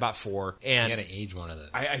because I bought 4. And you got to age one of those.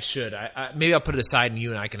 I should. Maybe I'll put it aside and you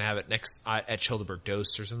and I can have it next at Childeberg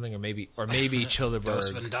Dose or something, or maybe Childeberg. Dose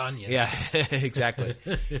Vendanias. Yeah, exactly.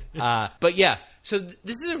 But yeah, so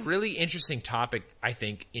this is a really interesting topic, I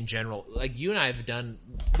think, in general. Like, you and I have done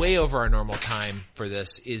way over our normal time for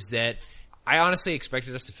this, is that I honestly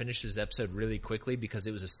expected us to finish this episode really quickly because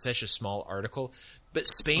it was such a small article. But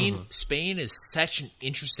Spain is such an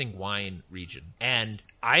interesting wine region. And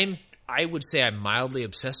I would say I'm mildly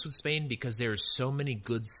obsessed with Spain because there are so many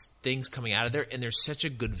good things coming out of there, and there's such a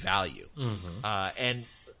good value. And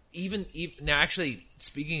even now, actually,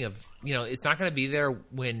 speaking of, you know, it's not going to be there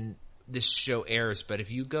when this show airs, but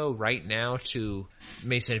if you go right now to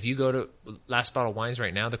Mason, if you go to Last Bottle Wines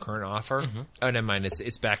right now, the current offer, oh, never mind,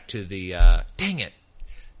 it's back to the, dang it.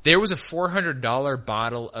 There was a $400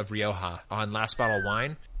 bottle of Rioja on Last Bottle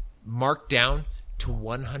Wine, marked down to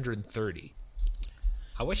 $130.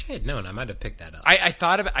 I wish I had known. I might have picked that up. I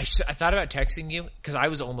thought about texting you because I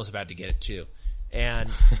was almost about to get it too, and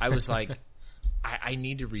I was like, I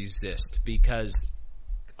need to resist because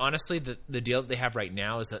honestly, the deal that they have right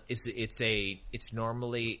now is it's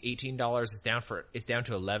normally $18. It's down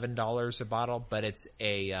to $11 a bottle, but it's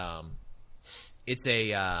a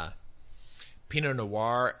Pinot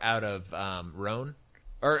Noir out of Rhone.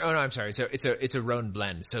 I'm sorry. It's a Rhone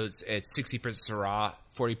blend. So it's 60% Syrah,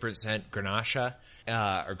 40% Grenache.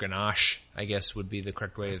 Or Grenache, I guess would be the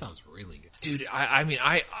correct way. That sounds really good, dude. I mean,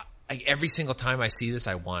 every single time I see this,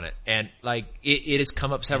 I want it, and like it has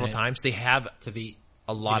come up several times. They have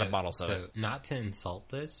a lot of bottles of it. Not to insult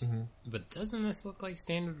this, but doesn't this look like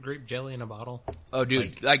standard grape jelly in a bottle? Oh,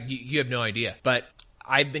 dude, like you have no idea. But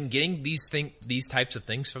I've been getting these types of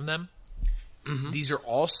things from them. These are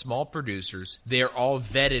all small producers. They're all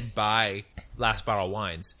vetted by Last Bottle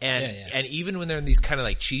Wines, and even when they're in these kind of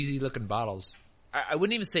like cheesy looking bottles. I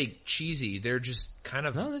wouldn't even say cheesy. They're just kind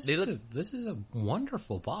of. No, this is a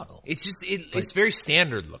wonderful bottle. It's just it's very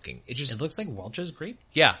standard looking. It looks like Welch's grape.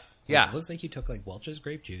 Yeah. It looks like you took like Welch's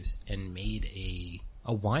grape juice and made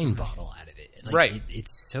a wine bottle out of it. Like, right.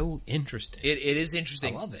 It's so interesting. It is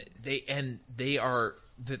interesting. I love it. They are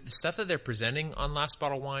the stuff that they're presenting on Last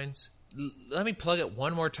Bottle Wines. Let me plug it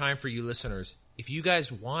one more time for you listeners. If you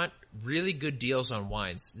guys want really good deals on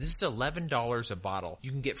wines, this is $11 a bottle. You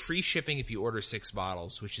can get free shipping if you order 6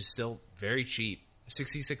 bottles, which is still very cheap,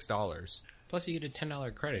 $66. Plus, you get a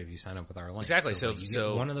 $10 credit if you sign up with our link. Exactly. So you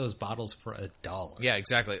get one of those bottles for $1. Yeah,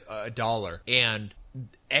 exactly, $1. And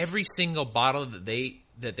every single bottle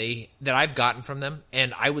that I've gotten from them,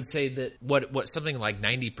 and I would say that what something like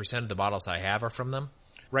 90% of the bottles I have are from them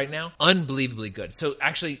right now, unbelievably good. So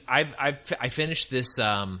actually, I finished this.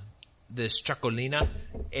 This Chacolina,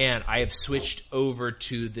 and I have switched over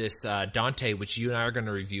to this Dante, which you and I are going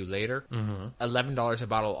to review later. $11 a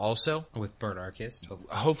bottle, also with Bert Arcus.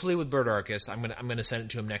 Hopefully with Bert Arcus. I'm gonna send it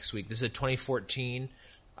to him next week. This is a 2014.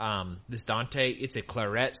 This Dante, it's a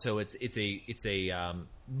claret, so it's a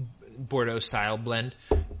Bordeaux style blend.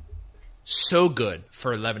 So good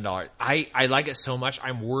for $11. I like it so much.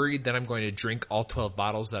 I'm worried that I'm going to drink all 12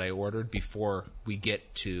 bottles that I ordered before we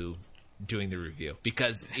get to doing the review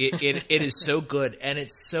because it is so good and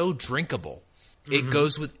it's so drinkable. It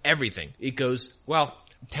goes with everything. It goes, well,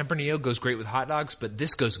 Tempranillo goes great with hot dogs, but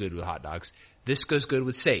this goes good with hot dogs. This goes good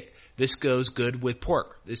with steak. This goes good with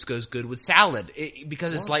pork. This goes good with salad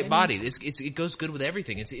because it's light bodied. It goes good with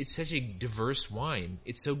everything. It's such a diverse wine.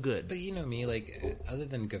 It's so good. But you know me, like other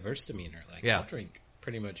than Gewürztraminer, like I'll drink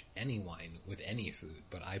pretty much any wine with any food,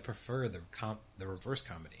 but I prefer the reverse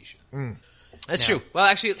combinations. That's true. Well,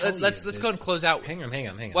 actually, let's go and close out. Hang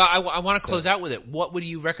on. Well, I want to close out with it. What would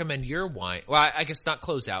you recommend your wine? Well, I guess not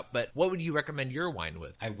close out, but what would you recommend your wine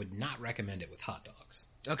with? I would not recommend it with hot dogs.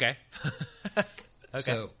 Okay.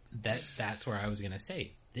 So that's where I was going to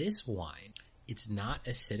say this wine. It's not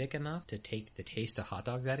acidic enough to take the taste of hot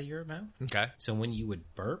dogs out of your mouth. Okay. So when you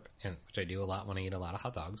would burp, and which I do a lot when I eat a lot of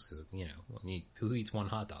hot dogs, because who eats one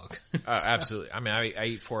hot dog? Absolutely. I mean, I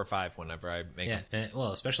eat 4 or 5 whenever I make them. Yeah.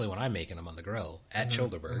 Well, especially when I'm making them on the grill at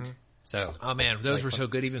Childerberg. So, oh man, those were so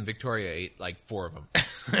good. Even Victoria ate like 4 of them,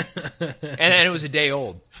 and it was a day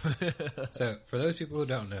old. So, for those people who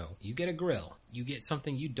don't know, you get a grill, you get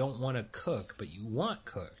something you don't want to cook, but you want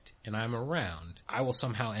cooked, and I'm around. I will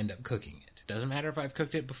somehow end up cooking it. Doesn't matter if I've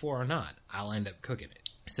cooked it before or not. I'll end up cooking it.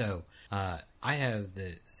 So, I have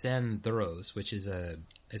the Centros, which is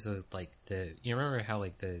like you remember how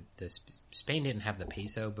like the Spain didn't have the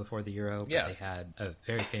peso before the euro, but they had a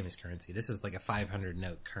very famous currency. This is like a 500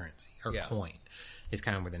 note currency or coin. It's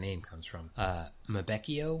kind of where the name comes from.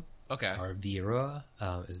 Mabecchio, or Vieira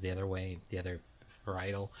is the other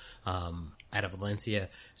varietal out of Valencia.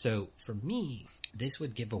 So for me, this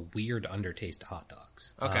would give a weird undertaste to hot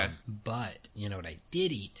dogs. Okay. But you know what I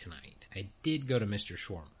did eat tonight? I did go to Mr.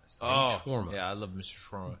 Shawarma's. Shawarma. Yeah, I love Mr.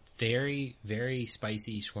 Shawarma. Very, very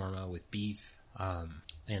spicy shawarma with beef. And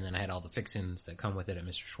then I had all the fixins that come with it at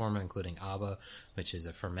Mr. Shawarma, including Abba, which is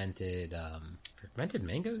a fermented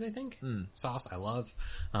mangoes, I think, sauce I love.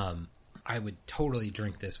 I would totally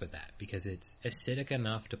drink this with that because it's acidic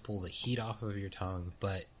enough to pull the heat off of your tongue,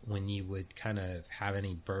 but when you would kind of have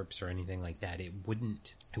any burps or anything like that, it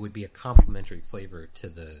would be a complementary flavor to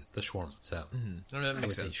the shawarma. So that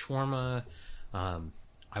makes say sense. Shawarma.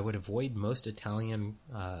 I would avoid most Italian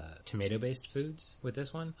tomato-based foods with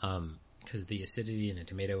this one. Because the acidity in a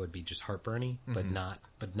tomato would be just heartburny, but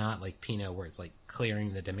not like Pinot where it's like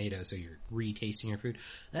clearing the tomato so you're retasting your food.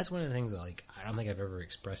 That's one of the things that like I don't think I've ever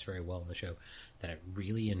expressed very well in the show that I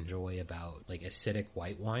really enjoy about like acidic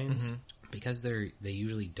white wines because they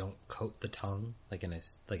usually don't coat the tongue like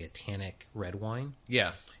a tannic red wine.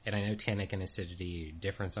 Yeah, and I know tannic and acidity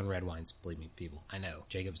difference on red wines. Believe me, people, I know.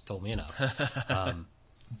 Jacob's told me enough.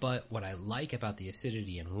 But what I like about the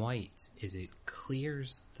acidity in whites is it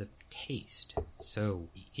clears the taste. So,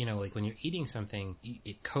 you know, like when you're eating something,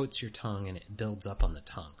 it coats your tongue and it builds up on the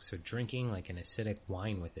tongue. So drinking like an acidic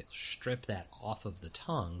wine with it, strip that off of the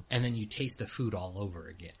tongue, and then you taste the food all over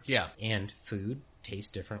again. Yeah. And food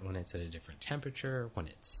tastes different when it's at a different temperature, when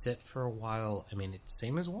it's sit for a while. I mean, it's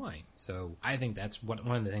same as wine. So I think that's one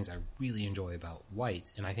of the things I really enjoy about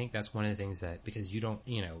whites. And I think that's one of the things that, because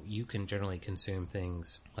you can generally consume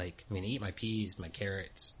things like, I eat my peas, my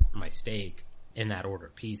carrots, my steak in that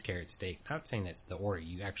order. Peas, carrots, steak. Not saying that's the order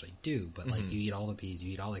you actually do, but like you eat all the peas,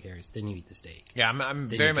 you eat all the carrots, then you eat the steak. Yeah, I'm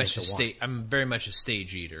very much a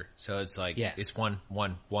stage eater. So it's like, it's one.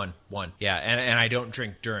 Yeah, and I don't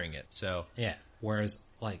drink during it, so. Yeah. Whereas,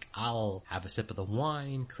 like, I'll have a sip of the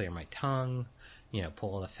wine, clear my tongue,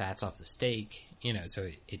 pull all the fats off the steak, so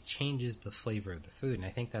it changes the flavor of the food. And I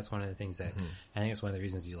think that's one of the things that, I think it's one of the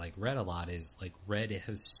reasons you like red a lot is, like, red, it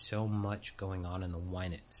has so much going on in the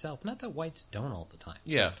wine itself. Not that whites don't all the time.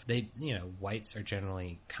 Yeah. They, whites are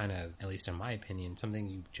generally kind of, at least in my opinion, something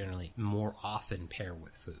you generally more often pair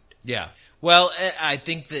with food. Yeah. Well, I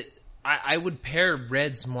think that I would pair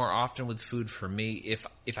reds more often with food for me if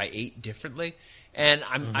I ate differently. And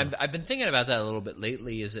I've been thinking about that a little bit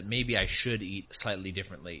lately, is that maybe I should eat slightly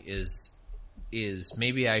differently, is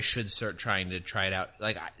maybe I should start try it out.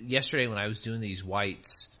 Like yesterday when I was doing these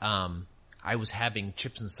whites, I was having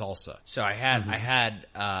chips and salsa. So I had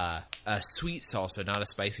a sweet salsa, not a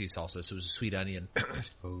spicy salsa. So it was a sweet onion.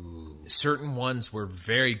 Certain ones were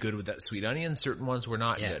very good with that sweet onion. Certain ones were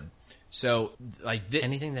not good. So, like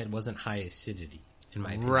anything that wasn't high acidity, in my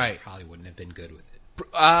opinion, probably wouldn't have been good with it.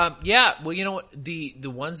 Yeah. Well, you know what? The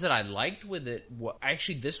ones that I liked with it,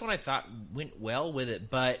 actually, this one I thought went well with it,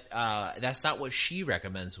 but that's not what she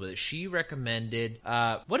recommends with it. She recommended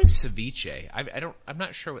what is ceviche? I'm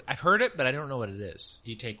not sure. I've heard it, but I don't know what it is.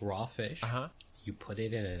 You take raw fish, you put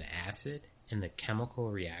it in an acid, and the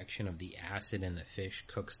chemical reaction of the acid in the fish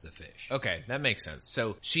cooks the fish. Okay, that makes sense.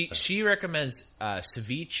 So she recommends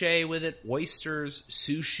ceviche with it, oysters,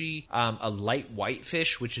 sushi, a light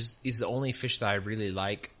whitefish, which is the only fish that I really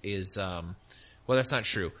like. Well, that's not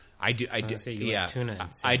true. I do. Say you Yeah, like tuna and I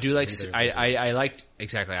salmon. do like. Neither of those are- I liked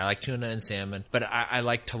exactly. I like tuna and salmon, but I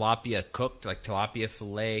like tilapia cooked, like tilapia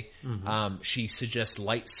fillet. She suggests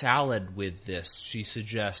light salad with this. She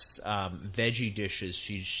suggests veggie dishes.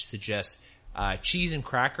 She suggests cheese and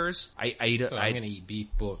crackers. I eat. So I'm going to eat beef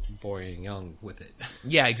bourguignon with it.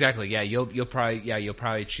 Yeah, exactly. Yeah, you'll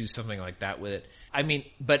probably choose something like that with it. I mean,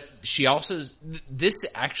 but she also, this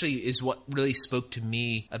actually is what really spoke to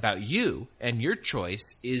me about you and your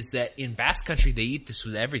choice, is that in Basque Country they eat this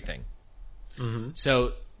with everything. Mm-hmm.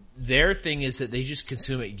 So their thing is that they just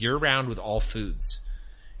consume it year round with all foods.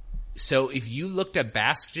 So if you looked at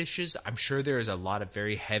Basque dishes, I'm sure there is a lot of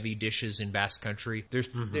very heavy dishes in Basque Country.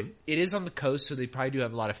 It is on the coast, so they probably do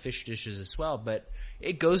have a lot of fish dishes as well, but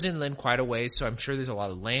it goes inland quite a ways, so I'm sure there's a lot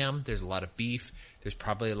of lamb, there's a lot of beef, there's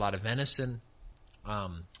probably a lot of venison.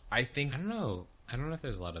 I don't know if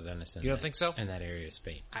there's a lot of venison. You don't think so? In that area of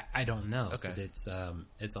Spain, I don't know, because Okay.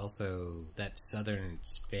 it's also that southern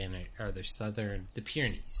Spanish, or the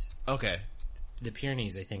Pyrenees. Okay. The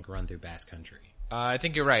Pyrenees, I think, run through Basque Country. I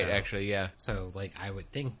think you're right, So- actually, yeah. So, like, I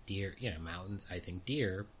would think deer, mountains, I think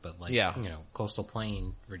deer, but, like, Yeah. coastal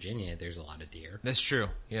plain, Virginia, there's a lot of deer. That's true,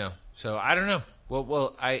 yeah. So, I don't know.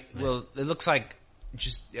 Well, it looks like,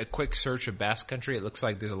 just a quick search of Basque Country, it looks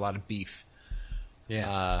like there's a lot of beef.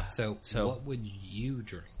 Yeah. So- what would you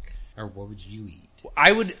drink? Or what would you eat?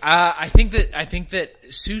 I would. I think that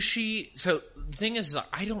sushi. So the thing is,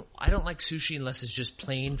 I don't like sushi unless it's just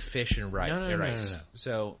plain fish and rice. No.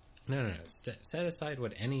 So No. Set aside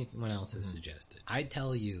what anyone else has suggested. I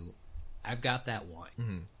tell you, I've got that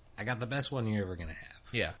wine. I got the best one you're ever going to have.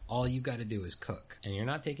 yeah, All you got to do is cook. And you're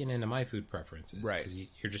not taking into my food preferences. Right. Because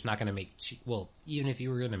you're just not going to make cheese. Well, even if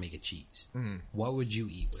you were going to make a cheese, what would you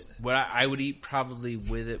eat with it? what I would eat probably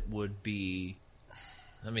with it would be.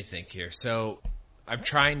 Let me think here. So I'm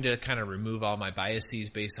trying to kind of remove all my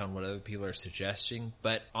biases based on what other people are suggesting.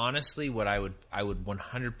 But honestly, what I would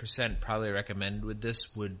 100% probably recommend with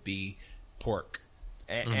this would be pork.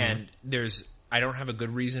 And I don't have a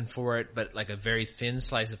good reason for it, but like a very thin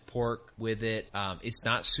slice of pork with it. It's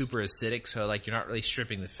not super acidic, so like you're not really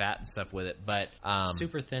stripping the fat and stuff with it. But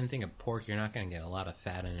Super thin thing of pork, you're not going to get a lot of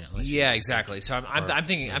fat in it. Unless you yeah, make exactly. So I'm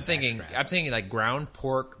thinking backstrap. like ground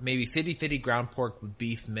pork, maybe 50-50 ground pork with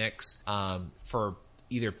beef mix for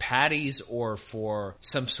either patties or for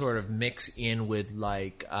some sort of mix in with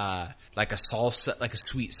like a salsa, like a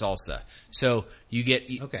sweet salsa. So you get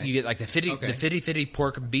like the 50-50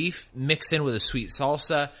 pork and beef mixed in with a sweet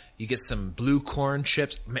salsa. You get some blue corn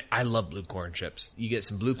chips. Man, I love blue corn chips. You get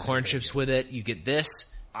some blue corn chips with it. You get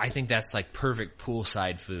this. I think that's like perfect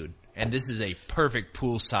poolside food. And this is a perfect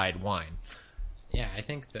poolside wine. Yeah, I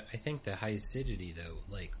think the high acidity though,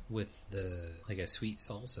 like with a sweat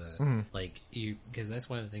salsa, like because that's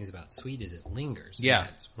one of the things about sweet is it lingers. And Yeah.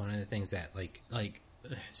 that's one of the things that like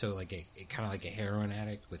so like a kind of like a heroin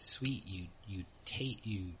addict with sweet,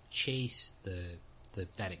 you chase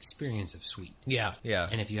that experience of sweet. Yeah.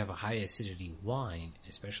 And if you have a high acidity wine,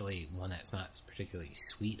 especially one that's not particularly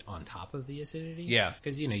sweet on top of the acidity, Yeah.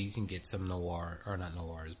 because you can get some noir, or not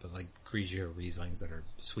noirs, but like Grigio Rieslings that are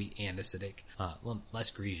sweet and acidic. Well,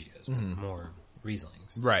 less Grigios, but more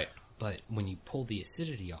Rieslings. Right. But when you pull the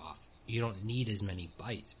acidity off, you don't need as many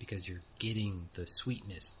bites because you're getting the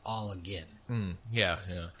sweetness all again. Yeah.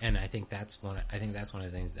 And I think that's one of the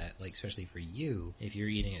things that, like, especially for you, if you're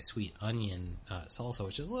eating a sweet onion salsa,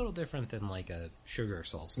 which is a little different than like a sugar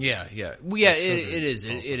salsa. Yeah. Well, yeah, sugar it is.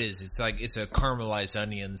 salsa. It is. It's like it's a caramelized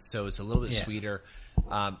onion, so it's a little bit Yeah. sweeter.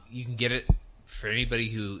 You can get it for anybody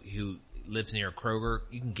who lives near Kroger.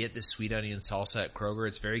 You can get this sweet onion salsa at Kroger.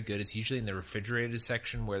 It's very good. It's usually in the refrigerated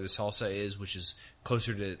section where the salsa is, which is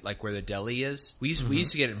closer to like where the deli is. We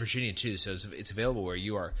used to get it in Virginia too, so it's available where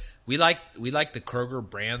you are. We like the Kroger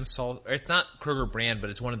brand salsa. It's not Kroger brand, but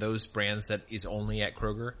it's one of those brands that is only at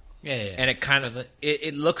Kroger. Yeah. And it kind of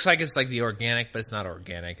it looks like it's like the organic, but it's not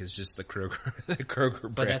organic. It's just the Kroger Kroger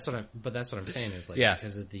brand. But that's what I'm saying is like Yeah.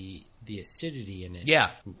 because of the acidity in it.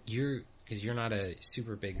 Yeah. Because you're not a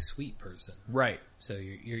super big sweet person, Right. so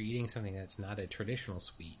you're eating something that's not a traditional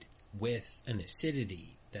sweet with an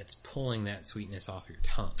acidity that's pulling that sweetness off your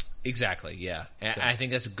tongue. Exactly. Yeah. And So- I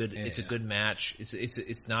think that's a good. It's a Yeah. good match.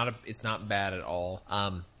 It's not bad at all.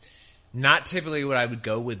 Not typically what I would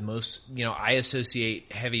go with most. I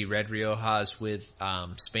associate heavy red Riojas with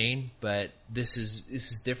Spain, but this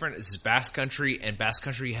is different. This is Basque Country, and Basque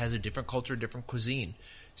Country has a different culture, different cuisine.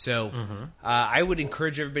 So I would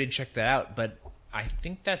encourage everybody to check that out. But I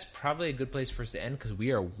think that's probably a good place for us to end because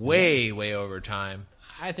we are way over time.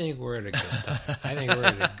 I think we're at a good time. I think we're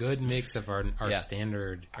at a good mix of our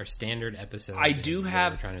standard episode. I do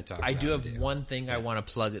have about one thing I want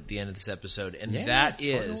to plug at the end of this episode, and that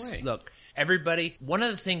is, look, everybody, one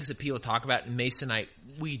of the things that people talk about, and Mason and I,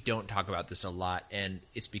 we don't talk about this a lot, and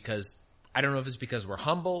it's because, I don't know if it's because we're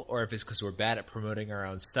humble or if it's because we're bad at promoting our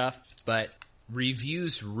own stuff, but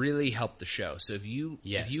reviews really help the show. So if you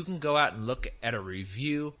can go out and look at a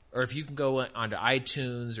review, or if you can go onto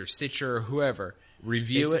iTunes or Stitcher or whoever,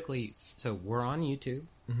 review it. So we're on YouTube.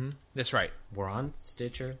 Mm-hmm. That's right. We're on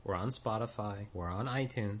Stitcher. We're on Spotify. We're on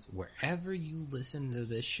iTunes. Wherever you listen to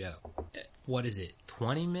this show. What is it?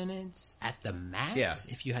 20 minutes at the max? Yeah.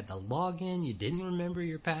 If you had to log in, you didn't remember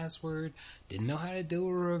your password, didn't know how to do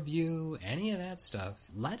a review, any of that stuff,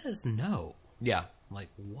 let us know. Yeah. Like,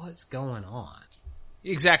 what's going on?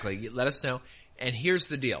 Exactly. Let us know. And here's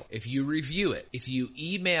the deal. If you review it, if you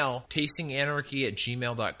email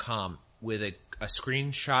tastinganarchy@gmail.com with a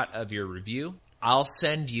screenshot of your review, I'll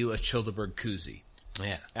send you a Childeberg koozie.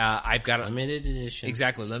 Yeah. I've got a limited edition.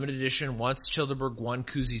 Exactly. Limited edition. Once Childeberg 1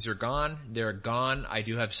 koozies are gone, they're gone. I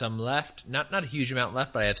do have some left. Not a huge amount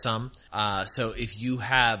left, but I have some. So if you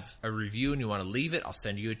have a review and you want to leave it, I'll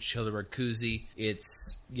send you a Childeberg koozie.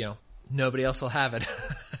 It's, nobody else will have it.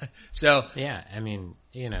 So yeah, I mean,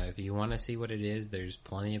 if you want to see what it is, there's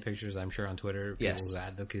plenty of pictures, I'm sure, on Twitter. People who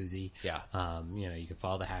add the koozie. Yeah. You can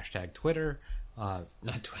follow the hashtag Twitter.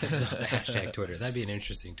 Not Twitter, not the hashtag Twitter. That'd be an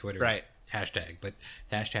interesting Twitter hashtag, but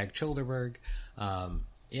hashtag Childeberg.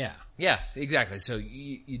 Yeah. Yeah, exactly. So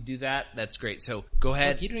you do that. That's great. So go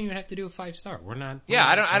ahead. Look, you don't even have to do a 5-star. We're not. Yeah,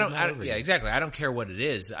 I don't. Yeah, exactly. I don't care what it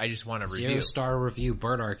is. I just want to review. 0-star review.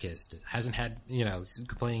 Bird Archist hasn't had,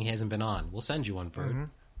 complaining he hasn't been on. We'll send you one, Bird. Mm-hmm.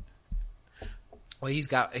 Well, he's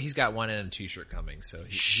got one and a t-shirt coming. So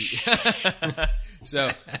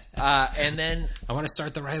and then I want to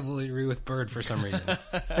start the rivalry with Bird for some reason.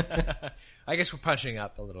 I guess we're punching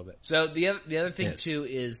up a little bit. So the other thing too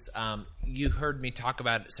is you heard me talk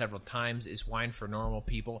about it several times, is Wine for Normal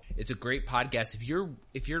People. It's a great podcast. If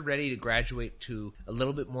you're ready to graduate to a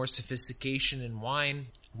little bit more sophistication in wine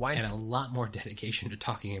and a lot more dedication to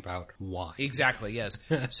talking about wine. Exactly, yes.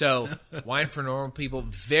 So Wine for Normal People,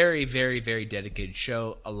 very, very, very dedicated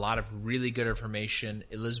show. A lot of really good information.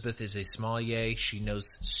 Elizabeth is a sommelier. She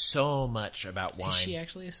knows so much about wine. Is she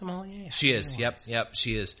actually a sommelier? She is. Yep,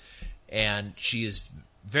 she is. And she is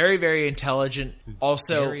very, very intelligent.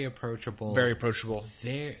 Also very approachable. And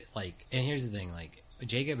here's the thing,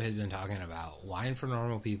 Jacob has been talking about Wine for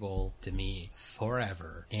Normal People to me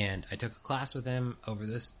forever. And I took a class with him over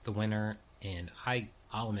the winter, and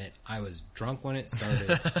I'll admit, I was drunk when it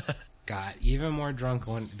started. Got even more drunk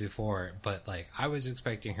before, but I was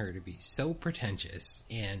expecting her to be so pretentious,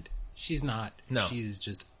 and she's not. No. She's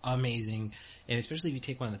just amazing. And especially if you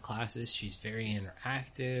take one of the classes, she's very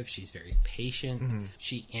interactive. She's very patient. Mm-hmm.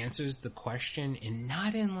 She answers the question, and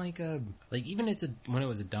not in even when it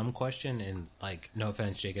was a dumb question, and no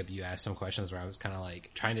offense, Jacob, you asked some questions where I was kind of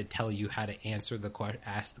trying to tell you how to ask the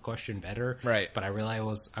question better. Right. But I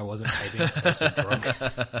realized I wasn't typing because I was so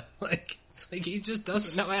drunk. He just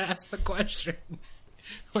doesn't know how to ask the question.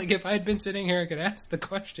 If I had been sitting here, I could ask the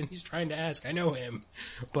question he's trying to ask. I know him.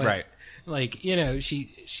 But, right.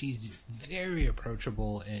 She's very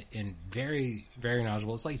approachable and very, very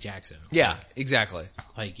knowledgeable. It's like Jackson. Yeah, exactly.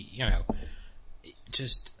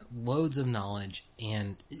 Just loads of knowledge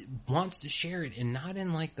and wants to share it, and not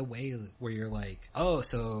in the way where you're oh,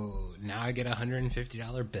 so now I get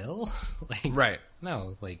 $150 bill? Right.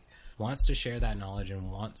 No, wants to share that knowledge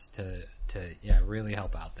and wants to really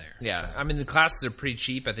help out there. Yeah, so. I mean, the classes are pretty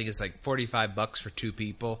cheap. I think it's $45 for 2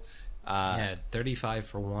 people. 35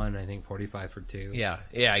 for one. I think 45 for 2. Yeah,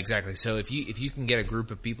 exactly. So if you can get a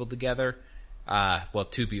group of people together,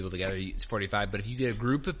 2 people together, it's 45. But if you get a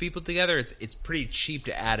group of people together, it's pretty cheap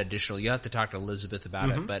to add additional. You have to talk to Elizabeth about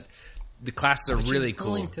it, but the classes are really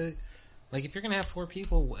cool. If you're gonna have 4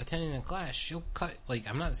 people attending a class, she'll cut.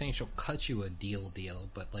 I'm not saying she'll cut you a deal,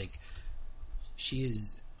 but she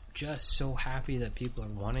is just so happy that people are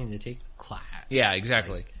wanting to take the class. Yeah,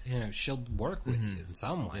 exactly. She'll work with you in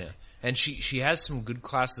some way. Yeah. And she has some good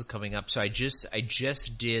classes coming up. So I just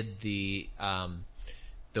did the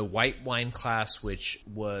white wine class, which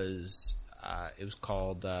was it was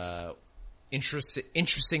called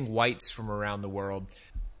Interesting Whites from Around the World.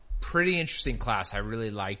 Pretty interesting class. I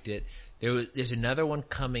really liked it. There's another one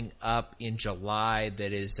coming up in July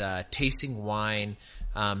that is tasting wine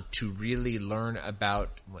to really learn about.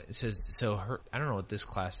 It says so. I don't know what this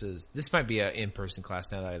class is. This might be an in-person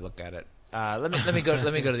class now that I look at it. Let me go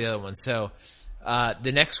to the other one. So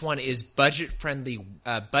The next one is budget-friendly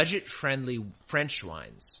French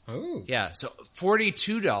wines. Oh. Yeah, so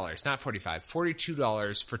 $42, not $45,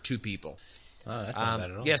 $42 for 2 people. Oh, that's not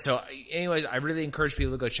bad at all. Yeah, so anyways, I really encourage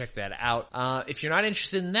people to go check that out. If you're not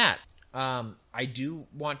interested in that, I do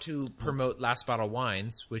want to promote Last Bottle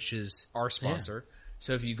Wines, which is our sponsor. Yeah.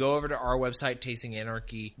 So if you go over to our website,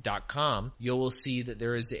 tastinganarchy.com, you will see that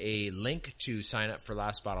there is a link to sign up for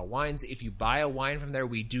Last Bottle Wines. If you buy a wine from there,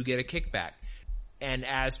 we do get a kickback. And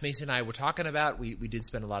as Mason and I were talking about, we did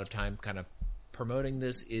spend a lot of time kind of promoting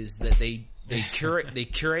this, is that they curate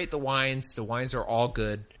the wines. The wines are all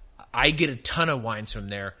good. I get a ton of wines from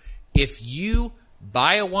there. If you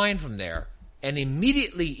buy a wine from there and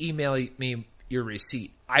immediately email me your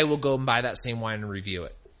receipt, I will go and buy that same wine and review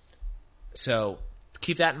it. So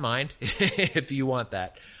keep that in mind if you want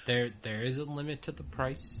that. There is a limit to the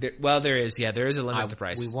price. There is. Yeah, there is a limit to the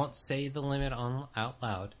price. We won't say the limit out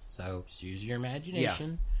loud, so just use your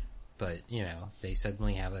imagination. Yeah. But, they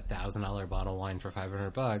suddenly have a $1,000 bottle of wine for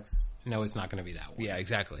 $500. No, it's not going to be that one. Yeah,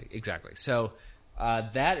 exactly. So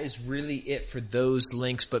that is really it for those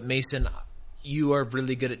links. But Mason, you are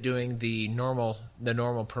really good at doing the normal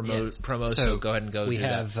promo. So go ahead and go.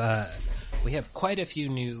 We have quite a few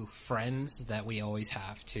new friends that we always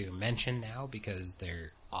have to mention now because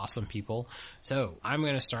they're awesome people. So I'm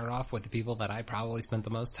going to start off with the people that I probably spent the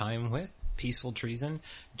most time with. Peaceful Treason,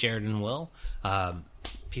 Jared and Will.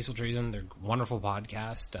 Peaceful Treason, they're a wonderful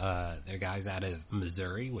podcast. They're guys out of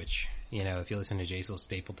Missouri, which, if you listen to Jason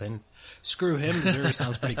Stapleton, screw him. Missouri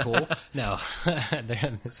sounds pretty cool. No,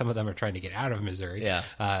 some of them are trying to get out of Missouri. Yeah.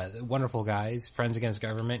 Wonderful guys. Friends Against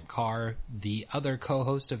Government. Carr, the other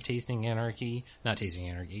co-host of Tasting Anarchy. Not Tasting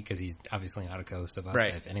Anarchy, because he's obviously not a co-host of us.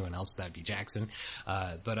 Right. If anyone else, that'd be Jackson.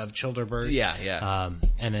 But of Childerberg. Yeah.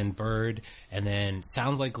 And then Bird. And then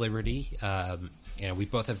Sounds Like Liberty. We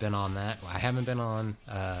both have been on that. I haven't been on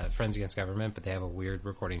Friends Against Government, but they have a weird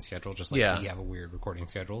recording schedule, just like we have a weird recording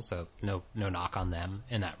schedule, so no knock on them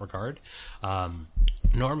in that regard.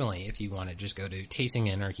 Normally, if you want to just go to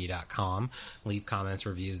tastinganarchy.com, leave comments,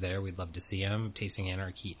 reviews there. We'd love to see them. Tasting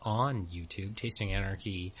Anarchy on YouTube. Tasting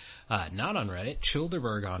Anarchy, not on Reddit.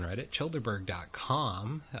 Childerberg on Reddit.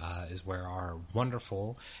 Childerberg.com is where our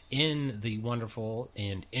wonderful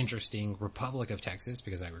and interesting Republic of Texas,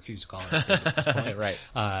 because I refuse to call it a state at this point, right.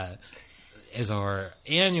 Is our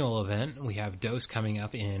annual event. We have Dose coming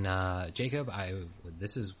up in Jacob.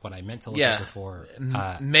 This is what I meant to look at before.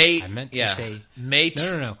 May. I meant to say May.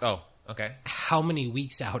 No. Oh, okay. How many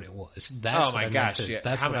weeks out it was? That's oh my gosh! Yeah.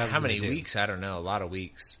 That's how many weeks? I don't know. A lot of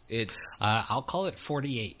weeks. It's. I'll call it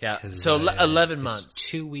 48. Yeah. So 11 months.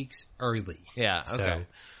 2 weeks early. Yeah. Okay.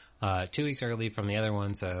 So, 2 weeks early from the other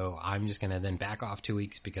one, so I'm just going to then back off 2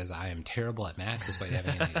 weeks because I am terrible at math despite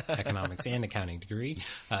having an economics and accounting degree.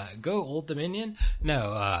 Go Old Dominion.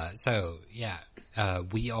 No,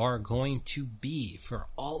 we are going to be, for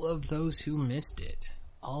all of those who missed it,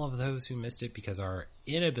 because our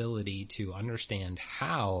inability to understand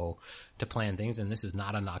how to plan things, and this is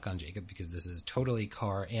not a knock on Jacob because this is totally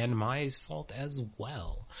Carr and my fault as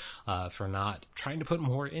well, for not trying to put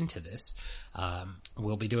more into this.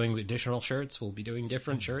 We'll be doing additional shirts, we'll be doing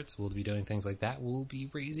different shirts, we'll be doing things like that. We'll be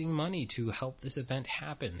raising money to help this event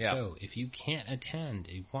happen. Yeah. So if you can't attend,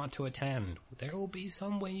 you want to attend, there will be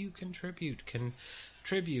some way you contribute,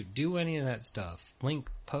 do any of that stuff. Link,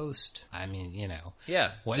 post,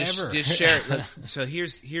 yeah, whatever. Just share it. So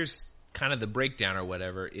here's kind of the breakdown or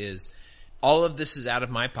whatever is all of this is out of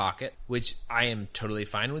my pocket, which I am totally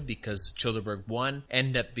fine with because Childerberg 1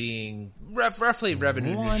 ended up being roughly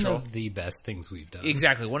revenue neutral. One of the best things we've done.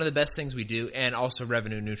 Exactly. One of the best things we do, and also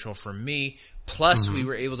revenue neutral for me. Plus, we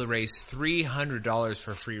were able to raise $300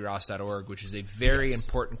 for freeross.org, which is a very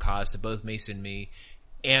important cause to both Mason and me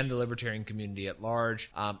and the libertarian community at large.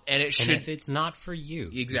 And if it's not for you,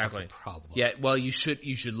 exactly, you have a problem. Yeah, well, you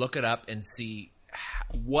should look it up and see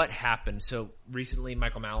what happened. So recently,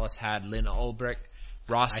 Michael Malice had Lynn Ulbrich,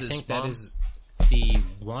 Ross's I think mom. That is the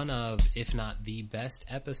one of, if not the best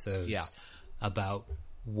episodes about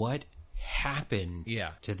what happened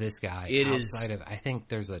to this guy. I think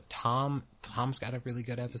there's a Tom's got a really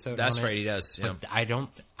good episode. That's on right, he does. But I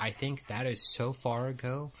think that is so far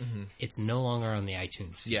ago. It's no longer on the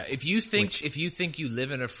iTunes feed. Yeah, if you think you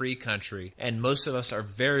live in a free country, and most of us are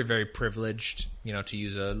very, very privileged, to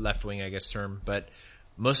use a left wing, I guess, term, but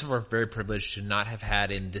most of us are very privileged to not have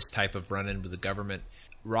had in this type of run-in with the government.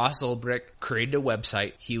 Ross Ulbrich created a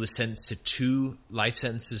website. He was sentenced to 2 life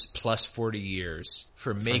sentences plus 40 years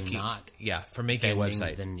for making a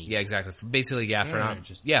website. The knee. Yeah, exactly. It's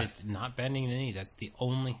not bending the knee. That's the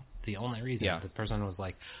only reason. The person was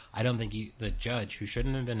like, I don't think the judge, who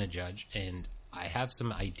shouldn't have been a judge, and I have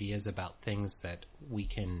some ideas about things that we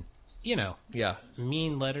can, Yeah.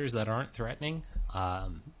 mean letters that aren't threatening.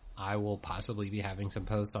 I will possibly be having some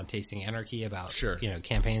posts on Tasting Anarchy about, Sure.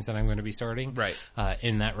 Campaigns that I'm going to be starting. Right.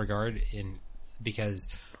 In that regard, because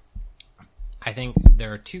I think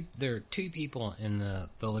there are two people in the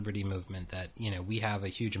liberty movement that, we have a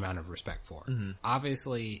huge amount of respect for. Mm-hmm.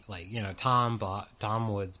 Obviously, Tom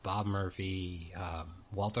Woods, Bob Murphy,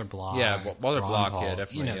 Walter Block. Yeah, Walter Ron Block, Paul, yeah,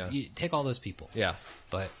 definitely. Yeah. You take all those people. Yeah.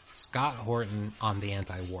 But Scott Horton on the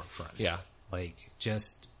anti-war front. Yeah.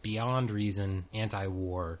 Just beyond reason,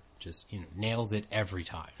 anti-war, just, nails it every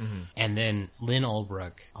time. Mm-hmm. And then Lynn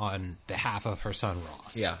Ulbrich on behalf of her son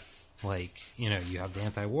Ross. Yeah. You have the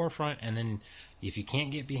anti-war front, and then if you can't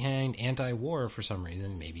get behind anti-war for some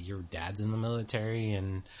reason, maybe your dad's in the military,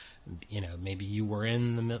 and maybe you were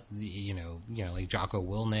in the like Jocko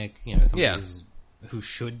Willink, somebody who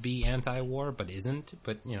should be anti-war but isn't.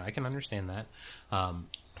 But I can understand that.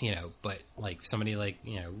 But somebody where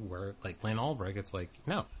Lynn Ulbrich, it's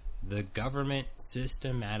no, the government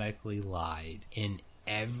systematically lied in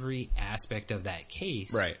every aspect of that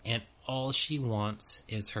case, right? And all she wants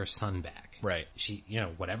is her son back. Right. She,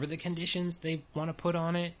 whatever the conditions they want to put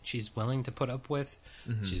on it, she's willing to put up with.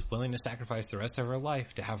 Mm-hmm. She's willing to sacrifice the rest of her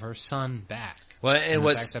life to have her son back. Well, and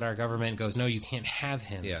the fact that our government goes, no, you can't have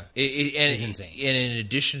him. Yeah. Is insane. And in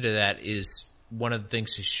addition to that is one of the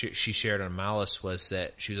things she shared on Malice was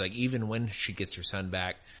that she was like, even when she gets her son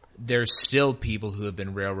back, there's still people who have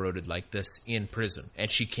been railroaded like this in prison, and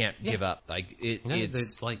she can't give up.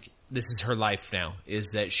 This is her life now,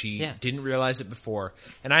 is that she didn't realize it before.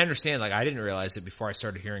 And I understand, I didn't realize it before I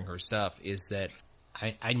started hearing her stuff, is that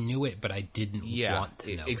I knew it, but I didn't want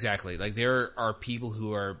to know exactly. There are people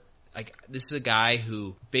who are, this is a guy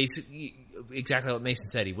who basically, exactly what Mason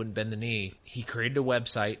said, he wouldn't bend the knee. He created a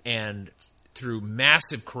website, and through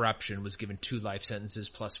massive corruption was given 2 life sentences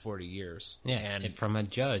plus 40 years. Yeah, and from a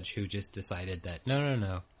judge who just decided that,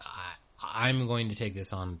 no, I'm going to take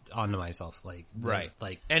this onto myself, right.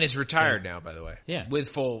 And is retired now, by the way. Yeah, with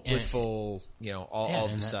full, all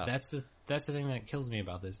the stuff. That's the thing that kills me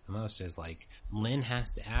about this the most is Lynn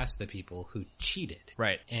has to ask the people who cheated,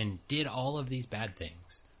 right, and did all of these bad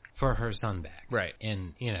things for her son back, right,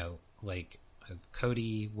 and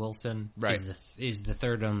Cody Wilson, right, is the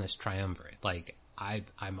third on this triumvirate.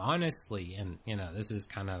 I'm honestly, and this is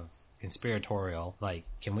kind of conspiratorial,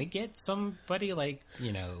 can we get somebody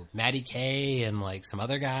Maddie Kay and some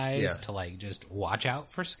other guys to just watch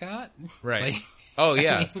out for Scott? Right. Oh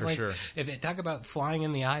yeah, for sure. If it talk about flying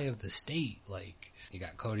in the eye of the state, you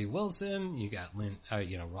got Cody Wilson, you got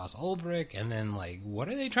Ross Ulbrich, and then what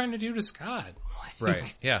are they trying to do to Scott?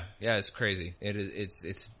 Right. Yeah. It's crazy.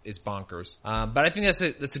 It's bonkers. But I think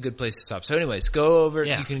that's a good place to stop. So anyways, go over,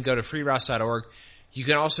 you can go to freeross.org. You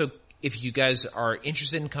can also, if you guys are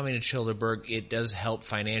interested in coming to Childerberg, it does help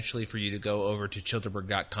financially for you to go over to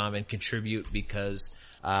childerberg.com and contribute, because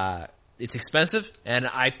it's expensive, and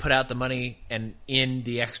I put out the money and in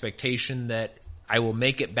the expectation that I will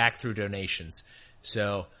make it back through donations.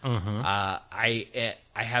 So I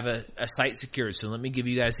have a site secured. So let me give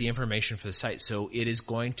you guys the information for the site. So it is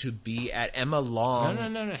going to be at Emma Long.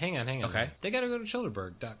 No. Hang on. Okay. They got to go to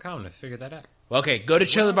childerberg.com to figure that out. Well, okay, go to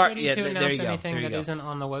Childerberg. Yeah, there you go. Anything that isn't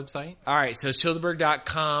on the website. All right, so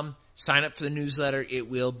Childerberg.com. Sign up for the newsletter. It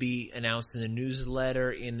will be announced in the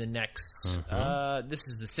newsletter in the next. This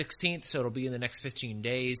is the 16th, so it'll be in the next 15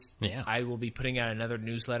 days. Yeah, I will be putting out another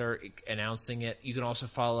newsletter announcing it. You can also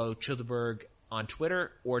follow Childerberg on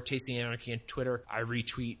Twitter or Tasting Anarchy on Twitter. I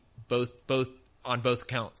retweet both on both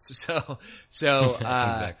accounts. So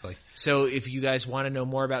exactly. So if you guys want to know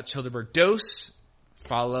more about Childerberg Dose,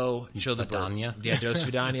 follow Childerberg. Vidania. Yeah, Dose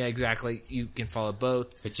Vidania, exactly. You can follow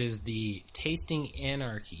both. Which is the Tasting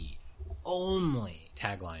Anarchy only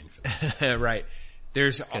tagline for that. Right.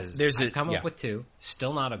 I've come up with 2.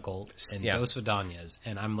 Still Not a Cult and Dos Vidanias.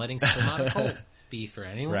 And I'm letting Still Not a Cult be for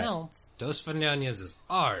anyone else. Dos Vidanias is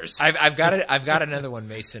ours. I've got another one,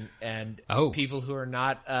 Mason, and people who are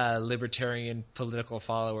not libertarian political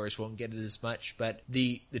followers won't get it as much, but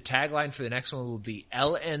the tagline for the next one will be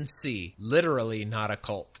LNC, literally not a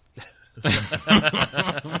cult.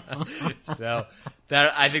 So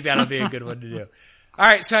I think that'll be a good one to do. All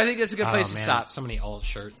right, so I think that's a good place to stop. So many alt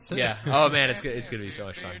shirts. Yeah. Oh man, it's going to be so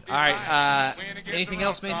much fun. All right. Anything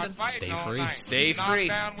else, Mason? Stay free. Stay free.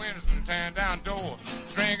 Down windows and tearing down doors.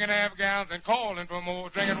 Drinking half gallons and calling for more.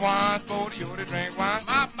 Drinking wine, sport you to drink wine.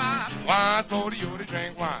 Wine, sport you to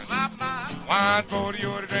drink wine. Wine, sport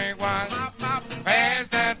you to drink wine. Pass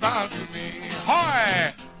that bottle to me.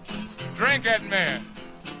 Hoy! Drink it, man.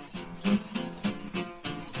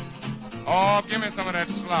 Oh, give me some of that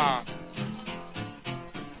slop.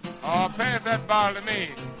 Oh, pass that bottle to me.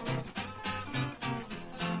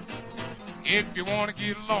 If you want to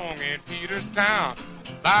get along in Peterstown,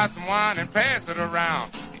 buy some wine and pass it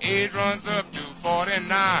around. Age runs up to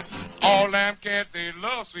 49. All them cats, they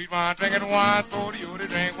love sweet wine. Drinking wine, for you to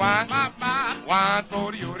drink wine. Wine,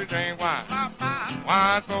 for you to drink wine.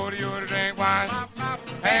 Wine, for you to drink wine.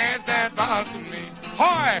 Pass that bottle to me.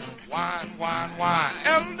 Hoy! Wine, wine, wine.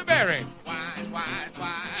 Elderberry. Wine, wine,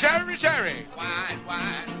 wine. Cherry, cherry. Wine,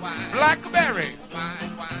 wine, wine. Blackberry.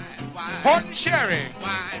 Wine, wine, wine. Port and sherry.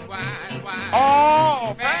 Wine, wine, wine.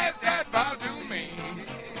 Oh, pass that bottle to me.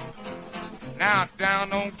 Now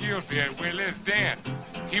down on Gilsey at Willie's Den,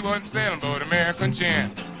 he wasn't selling but American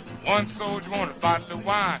gin. One soldier wanted a bottle of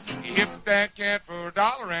wine. He hit that cat for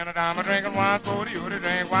 $1 and a dime. I'm drinking wine for you to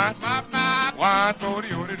drink wine. Wine for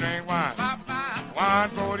you to drink wine.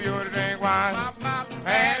 Wine for you to drink wine.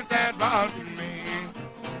 Pass that bottle to me.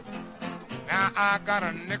 Now I got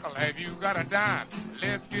a nickel, have you got a dime?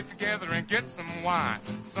 Let's get together and get some wine.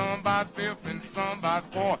 Some buys fifth and some buys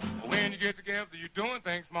fourth. When you get together, you're doing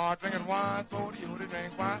things smart. Drinking wine for you to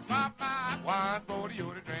drink wine. Wine for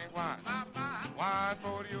you to drink wine. Wine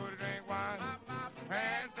for you to